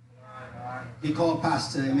 He called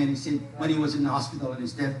Pastor, amen. He said, when he was in the hospital on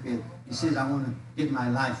his deathbed, he said, I want to get my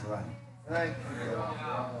life right. Thank you.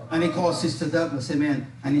 And he called Sister Douglas, amen.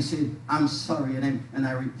 And he said, I'm sorry, and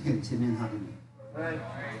I repent, amen. Hallelujah. Thank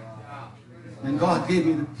you. And God gave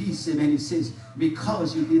me the peace, amen. He says,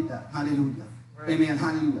 because you did that, hallelujah. Amen,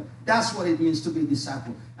 hallelujah. That's what it means to be a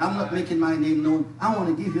disciple. I'm not making my name known. I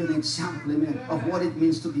want to give you an example, amen, of what it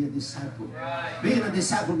means to be a disciple. Being a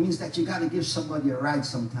disciple means that you got to give somebody a ride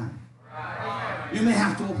sometime. You may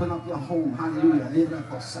have to open up your home, hallelujah.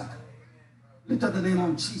 Lift up the name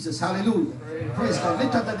of Jesus, hallelujah. Praise God.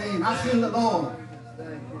 Lift up the name. I feel the Lord.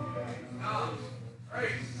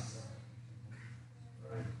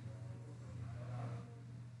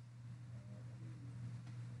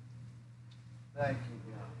 Thank you,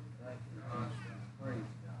 God. Thank you, Jesus. Praise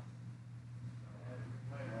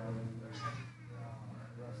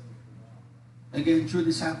God. Again, true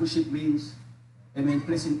discipleship means, amen,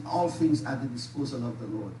 placing all things at the disposal of the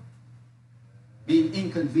Lord. Being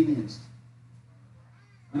inconvenienced.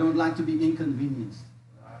 We don't like to be inconvenienced.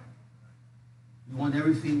 We want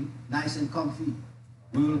everything nice and comfy.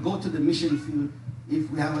 We will go to the mission field if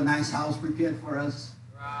we have a nice house prepared for us.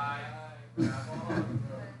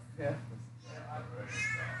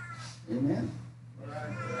 Amen.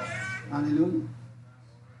 Hallelujah.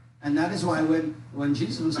 And that is why when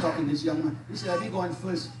Jesus was talking to this young man, he said, let me go on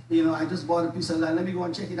first. I just bought a piece of land. Let me go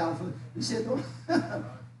and check it out first. He said, no.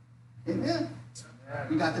 Amen.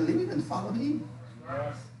 You got to leave and follow me.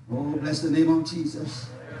 Oh, bless the name of Jesus.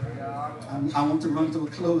 I want to run to a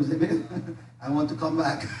close. Amen. I want to come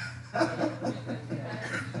back.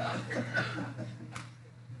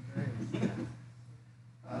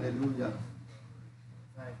 Hallelujah.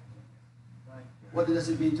 What does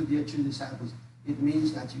it mean to be a true disciple? It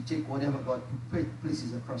means that you take whatever God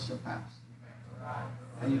places across your paths.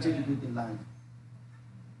 And you take it with delight.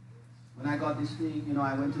 When I got this thing,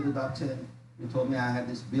 I went to the doctor. He told me I had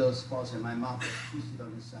this Bell's palsy and my mouth was twisted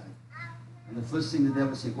on this side. And the first thing the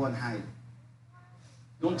devil said, go and hide.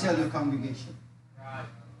 Don't tell your congregation.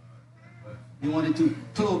 He wanted to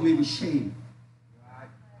clothe me with shame.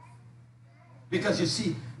 Because you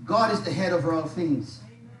see, God is the head over all things.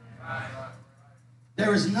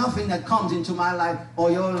 There is nothing that comes into my life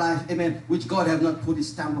or your life, amen, which God has not put his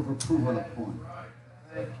stamp of approval upon.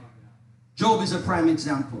 Job is a prime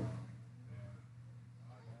example.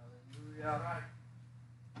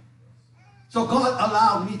 So God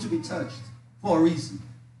allowed me to be touched for a reason.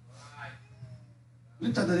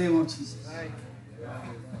 Lift up the name of Jesus.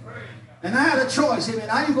 And I had a choice, amen.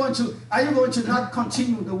 Are you going to not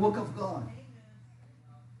continue the work of God?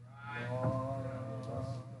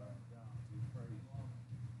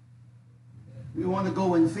 We want to go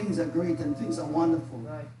when things are great and things are wonderful.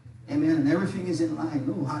 Amen. And everything is in line.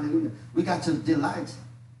 Oh, hallelujah. We got to delight.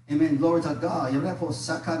 Amen. Glory to God.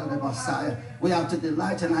 We have to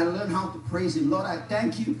delight, and I learned how to praise him. Lord, I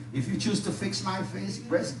thank you. If you choose to fix my face,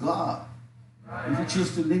 praise God. If you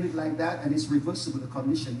choose to leave it like that, and it's reversible, the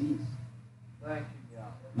condition is. Thank you,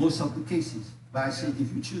 God. Most of the cases. But I said,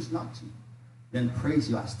 if you choose not to, then praise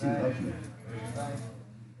you. I still love you.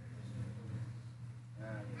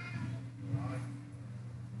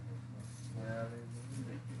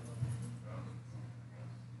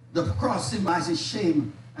 The cross symbolizes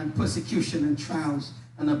shame and persecution and trials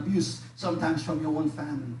and abuse, sometimes from your own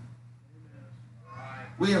family.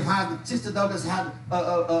 We have had, Sister Douglas had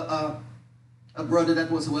a brother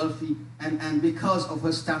that was wealthy, and because of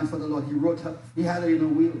her stand for the Lord, he had her in a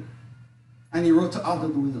will, and he wrote her out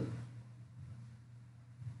of the will.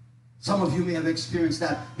 Some of you may have experienced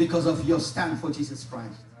that because of your stand for Jesus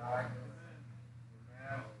Christ.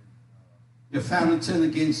 Your family turned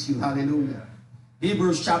against you. Hallelujah.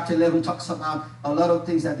 Hebrews chapter 11 talks about a lot of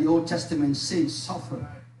things that the Old Testament saints suffer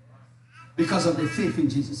because of their faith in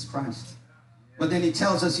Jesus Christ. But then he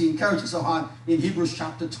tells us, he encourages our heart in Hebrews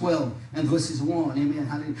chapter 12 and verses 1. Amen.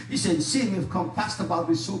 Hallelujah. He said, seeing we've compassed about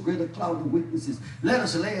with so great a cloud of witnesses, let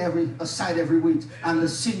us lay aside every weight and the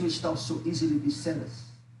sin which doth so easily beset us.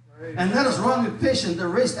 And let us run with patience the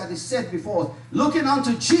race that is set before us, looking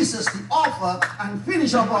unto Jesus, the author and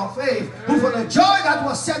finisher of our faith, who for the joy that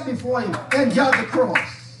was set before him endured the cross,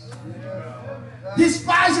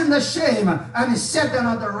 despising the shame, and is set down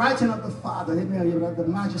at the right hand of the Father. Amen. The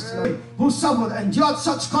majesty who suffered, endured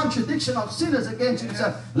such contradiction of sinners against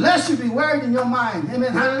himself, lest you be worried in your mind.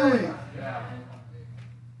 Amen. Hallelujah.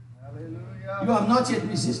 Hallelujah. You have not yet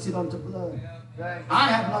resisted unto blood. I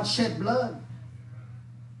have not shed blood.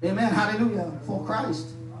 Amen. Hallelujah. For Christ.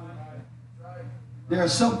 There are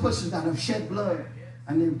some persons that have shed blood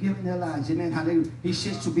and they've given their lives. Amen. Hallelujah. He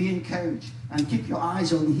says to be encouraged and keep your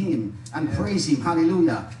eyes on him and praise him.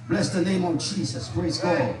 Hallelujah. Bless the name of Jesus. Praise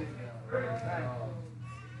God.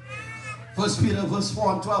 1 Peter verse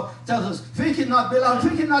 4 and 12 tells us, think it not, beloved,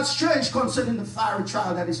 think it not strange concerning the fiery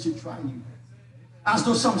trial that is to try you, as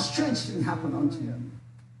though some strange thing happened unto you.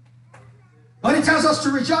 But it tells us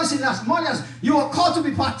to rejoice in as much as you are called to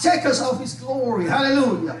be partakers of his glory.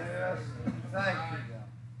 Hallelujah. Yes. Thank you,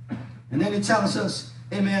 God. And then it tells us,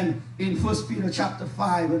 amen, in 1 Peter chapter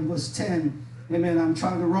 5 and verse 10, amen, I'm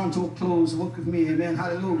trying to run to a close. Work with me, amen,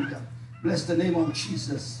 hallelujah. Bless the name of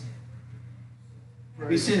Jesus.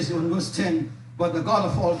 He says in verse 10, but the God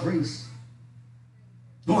of all grace,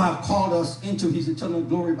 who have called us into his eternal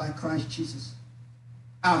glory by Christ Jesus,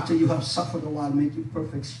 after you have suffered a while, make you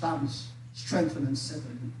perfect, establish, strengthen, and settle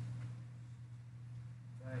you.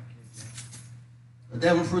 Thank you, God. The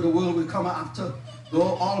devil through the world will come after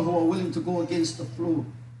all who are willing to go against the flow.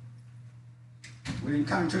 We're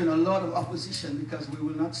encountering a lot of opposition because we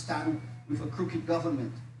will not stand with a crooked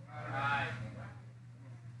government.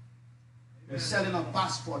 We're selling our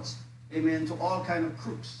passports, amen, to all kind of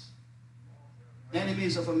crooks,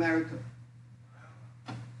 enemies of America.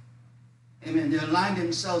 Amen. They align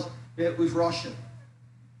themselves with Russia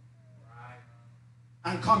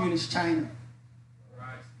and communist China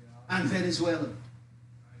and Venezuela.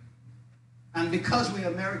 And because we're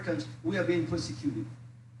Americans, we are being persecuted.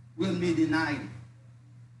 We'll be denied.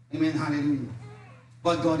 Amen. Hallelujah.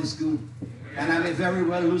 But God is good. And I may very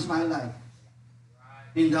well lose my life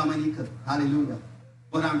in Dominica. Hallelujah.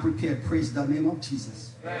 But I'm prepared. Praise the name of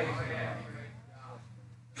Jesus. Hallelujah.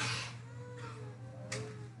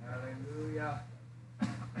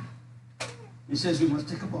 He says we must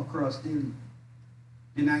take up our cross daily,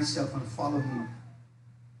 deny self, and follow him.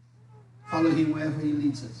 Follow him wherever he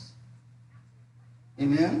leads us.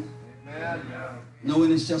 Amen? Amen.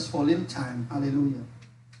 Knowing it's just for a little time. Hallelujah.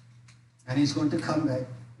 And he's going to come back.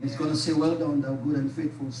 He's going to say, well done, thou good and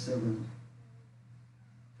faithful servant.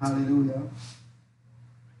 Hallelujah.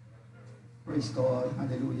 Praise God.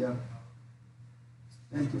 Hallelujah.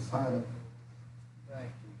 Thank you, Father.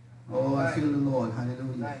 Thank you. Oh, I feel the Lord.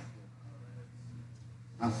 Hallelujah. Thank you.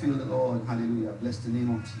 I feel the Lord. Hallelujah. Bless the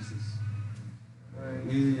name of Jesus.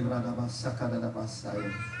 Praise.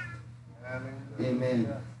 Hallelujah. Hallelujah. Amen.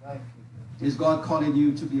 Thank you. Is God calling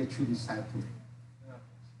you to be a true disciple?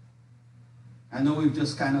 I know we've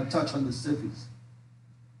just kind of touched on the surface.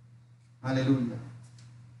 Hallelujah.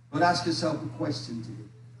 But ask yourself a question today.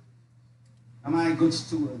 Am I a good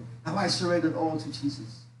steward? Have I surrendered all to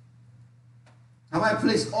Jesus? Have I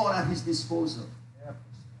placed all at his disposal? Yep.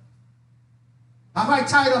 Have I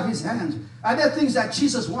tied up his hands? Are there things that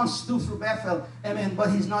Jesus wants to do through Bethel? Amen.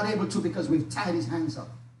 But he's not able to because we've tied his hands up.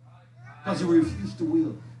 Because we refuse to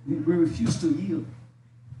will. We refuse to yield.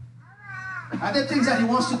 Are there things that he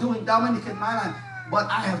wants to do in Dominic and my life? But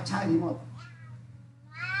I have tied him up.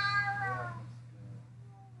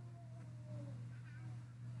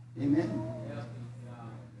 Amen.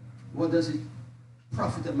 What does it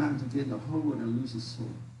profit a man to gain the whole world and lose his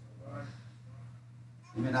soul?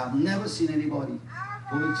 Amen. I've never seen anybody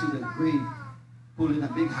go into the grave pulling a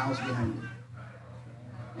big house behind it.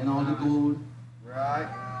 And all the gold. Right.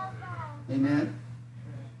 Amen.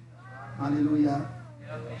 Hallelujah.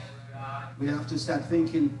 We have to start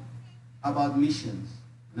thinking about missions.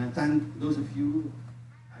 And I thank those of you.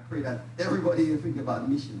 I pray that everybody here think about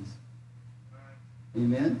missions.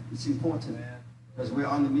 Amen. It's important. Because we're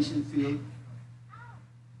on the mission field.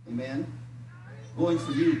 Amen. Going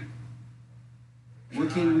for you.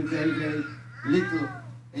 Working with very, very little,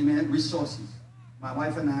 amen, resources. My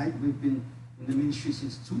wife and I, we've been in the ministry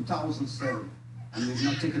since 2007. And we've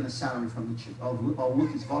not taken a salary from the church. Our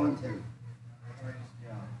work is voluntary.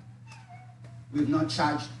 We've not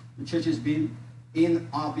charged. The church has been in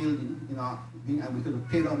our building, and we could have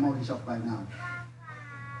paid our mortgage off by now.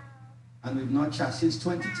 And we've not charged, since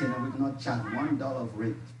 2010, and we've not charged $1 of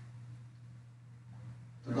rent.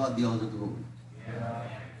 To God be all the glory.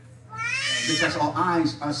 Because our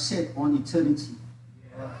eyes are set on eternity.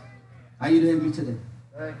 Are you hearing me today?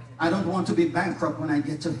 I don't want to be bankrupt when I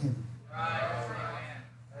get to heaven.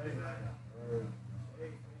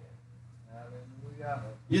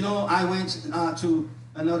 You know, I went to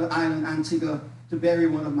another island, Antigua, to bury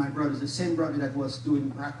one of my brothers, the same brother that was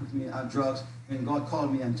doing crack with me, drugs, and God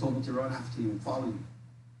called me and told me to run after him and follow him.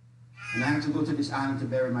 And I had to go to this island to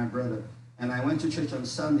bury my brother. And I went to church on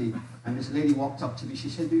Sunday, and this lady walked up to me. She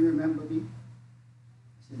said, "Do you remember me?"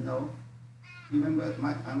 I said, "No." "You remember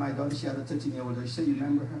my daughter?" She had a 13-year-old daughter. She said, "You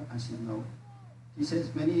remember her?" I said, "No." She says,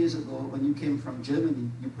 "Many years ago, when you came from Germany,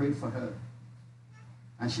 you prayed for her.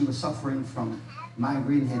 And she was suffering from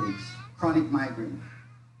migraine headaches, chronic migraine.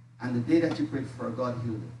 And the day that you prayed for her, God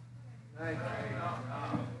healed her."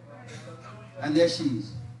 And there she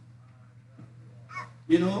is.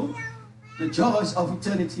 You know, the joys of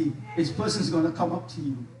eternity is person's going to come up to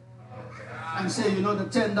you and say, "You know, the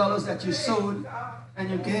 $10 that you sold and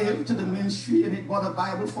you gave to the ministry and it bought a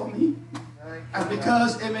Bible for me. And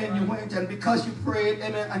because, amen, you went and because you prayed,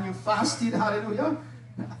 amen, and you fasted, hallelujah,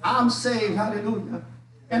 I'm saved, hallelujah.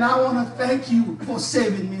 And I want to thank you for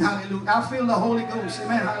saving me, hallelujah. I feel the Holy Ghost,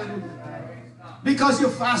 amen, hallelujah. Because you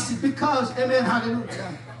fasted, because, amen,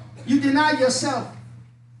 hallelujah, you denied yourself.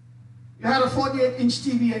 You had a 48-inch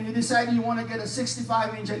TV and you decided you want to get a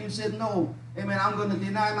 65-inch and you said, "No, amen, I'm going to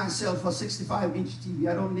deny myself a 65-inch TV.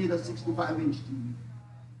 I don't need a 65-inch TV.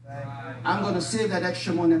 I'm going to save that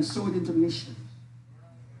extra money and sow it into missions."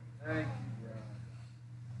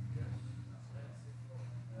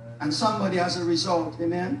 And somebody as a result,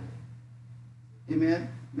 amen, amen,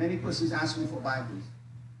 many persons ask me for Bibles.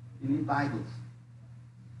 You need Bibles.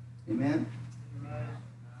 Amen.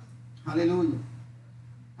 Hallelujah.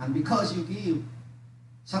 And because you give,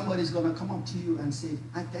 somebody's going to come up to you and say,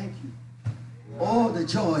 "I thank you." Oh, the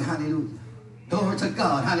joy, hallelujah. Glory to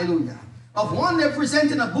God, hallelujah. Of one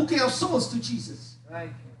representing a bouquet of souls to Jesus.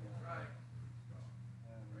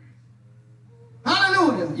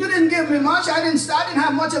 Hallelujah. You didn't give me much. I didn't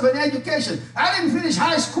have much of an education. I didn't finish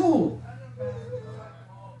high school.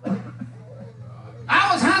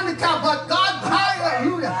 I was handicapped, but God,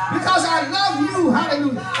 hallelujah, because I love you,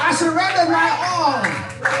 hallelujah, I surrendered my all.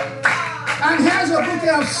 And here's a bouquet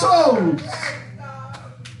of souls.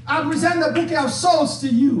 I present a bouquet of souls to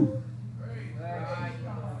you.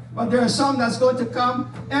 But there are some that's going to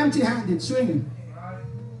come empty-handed, swinging.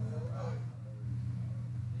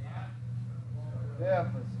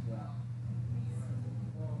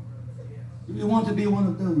 Do you want to be one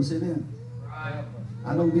of those? Amen.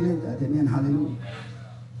 I don't believe that. Amen. Hallelujah.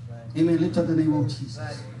 Amen. Lift up the name of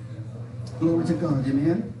Jesus. Glory to God.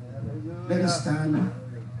 Amen. Let us stand.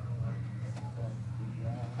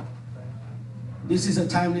 This is a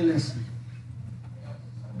timely lesson.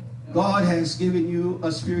 God has given you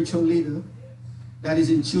a spiritual leader that is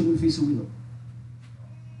in tune with his will.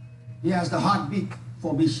 He has the heartbeat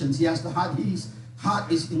for missions. He has the heart. His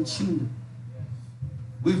heart is in tune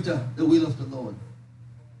with the will of the Lord.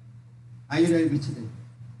 Are you there with me today?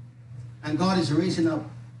 And God is raising up,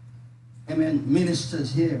 amen,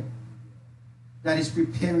 ministers here that is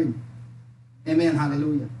preparing, amen,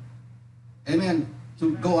 hallelujah, amen,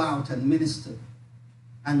 to go out and minister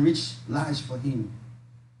and reach lives for him.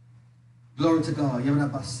 Glory to God.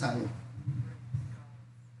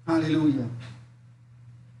 Hallelujah.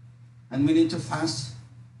 And we need to fast.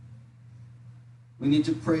 We need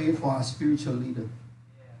to pray for our spiritual leader.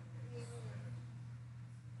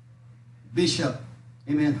 Bishop,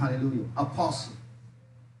 amen, hallelujah, Apostle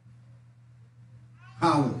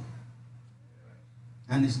Howard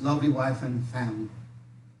and his lovely wife and family.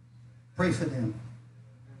 Pray for them.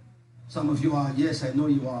 Some of you are, yes, I know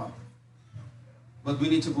you are. But we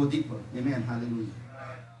need to go deeper. Amen, hallelujah.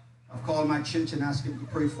 I've called my church and asked him to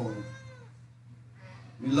pray for them.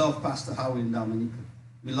 We love Pastor Howard and Dominica.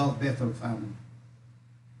 We love Bethel family.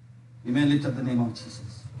 Amen, lift up the name of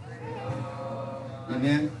Jesus.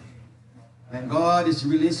 Amen. And God is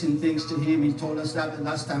releasing things to him. He told us that the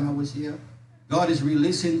last time I was here. God is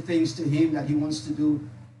releasing things to him that he wants to do.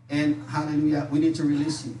 And hallelujah, we need to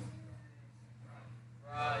release him.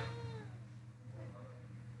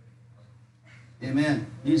 Amen.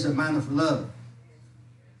 He's a man of love.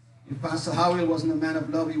 If Pastor Howell wasn't a man of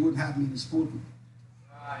love, he wouldn't have me in his pulpit.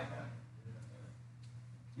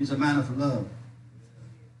 He's a man of love.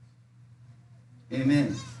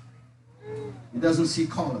 Amen. He doesn't see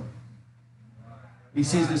color. He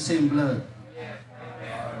sees the same blood.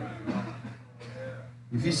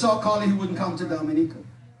 If he saw color, he wouldn't come to Dominica.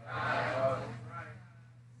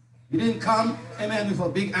 You didn't come, amen, with a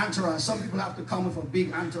big entourage. Some people have to come with a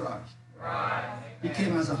big entourage. Right. He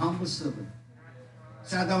came as a humble servant.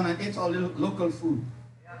 Sat down and ate all local food.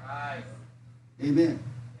 Right. Amen.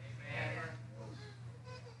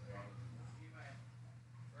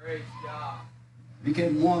 Praise God.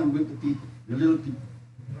 Became one with the people, the little people.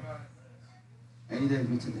 And he did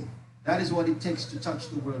me today. That is what it takes to touch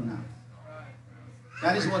the world now.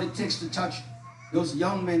 That is what it takes to touch those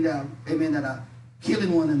young men that, amen, that are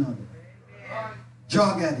killing one another.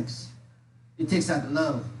 Drug addicts. It takes that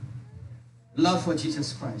love. Love for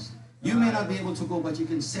Jesus Christ. You may not be able to go, but you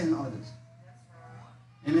can send others.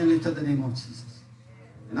 Amen. Lift up the name of Jesus.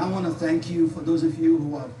 And I want to thank you for those of you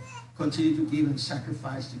who have continued to give and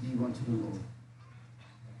sacrifice to give unto the Lord.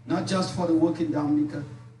 Not just for the work in Dominica,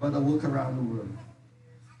 but the work around the world.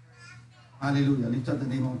 Hallelujah. Lift up the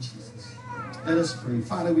name of Jesus. Let us pray.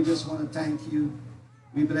 Father, we just want to thank you.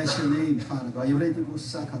 We bless your name, Father God.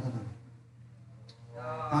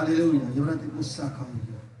 Hallelujah.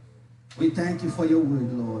 We thank you for your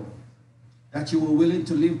word, Lord, that you were willing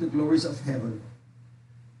to leave the glories of heaven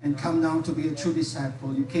and come down to be a true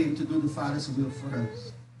disciple. You came to do the Father's will for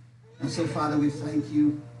us. And so, Father, we thank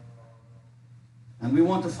you. And we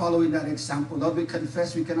want to follow in that example. Lord, we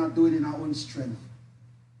confess we cannot do it in our own strength.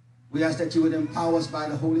 We ask that you would empower us by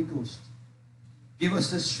the Holy Ghost. Give us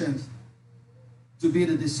the strength to be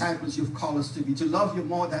the disciples you've called us to be, to love you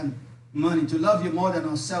more than money, to love you more than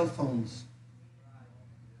our cell phones,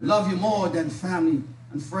 love you more than family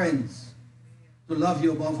and friends, to love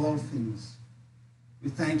you above all things.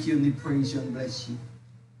 We thank you and we praise you and bless you.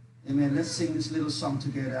 Amen. Let's sing this little song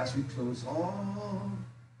together as we close. All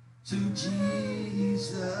to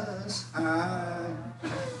Jesus I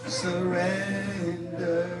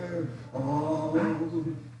surrender. All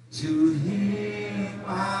to him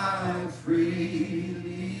I freely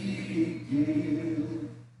give.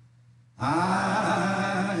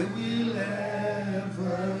 I will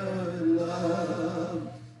ever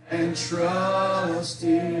love and trust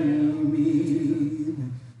in me,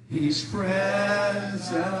 his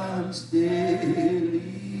presence daily.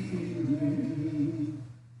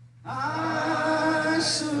 I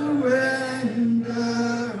surrender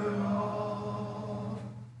all.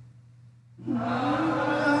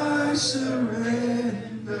 I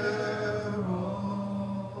surrender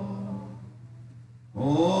all.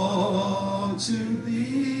 All to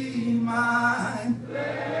thee, my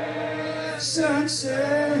blessed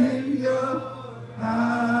Savior,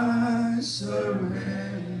 I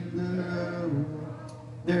surrender.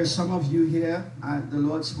 There are some of you here, the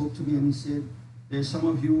Lord spoke to me and he said, there are some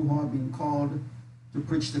of you who have been called to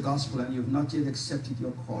preach the gospel and you have not yet accepted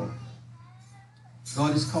your call.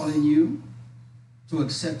 God is calling you to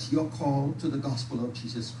accept your call to the gospel of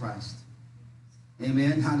Jesus Christ.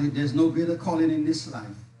 Amen. Hallelujah. There's no greater calling in this life.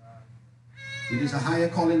 It is a higher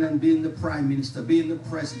calling than being the prime minister, being the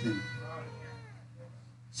president,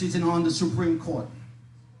 sitting on the Supreme Court.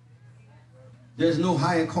 There's no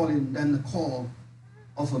higher calling than the call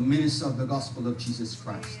of a minister of the gospel of Jesus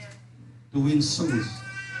Christ, to win souls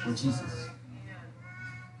for Jesus.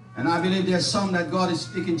 And I believe there's some that God is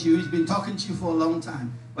speaking to you. He's been talking to you for a long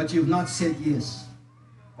time, but you've not said yes.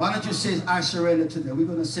 Why don't you say, I surrender today? We're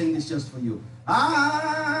going to sing this just for you.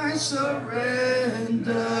 I surrender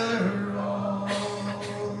all.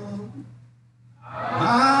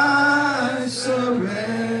 I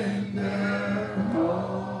surrender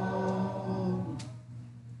all.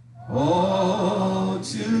 All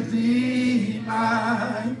to thee,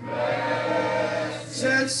 my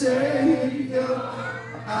blessed Savior,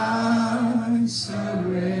 I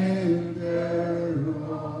surrender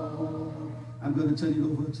all. I'm going to turn it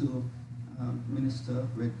over to Minister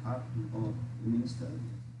Red Hart or the minister.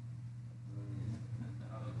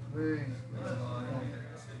 Praise God.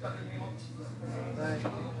 Thank you.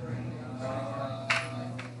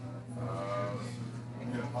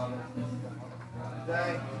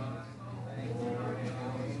 Thank you.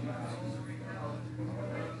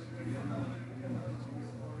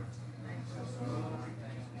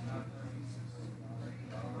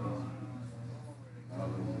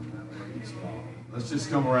 Let's just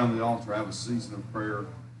come around the altar, have a season of prayer.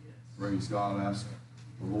 Praise God. Ask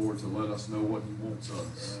the Lord to let us know what he wants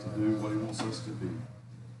us to do, what he wants us to be.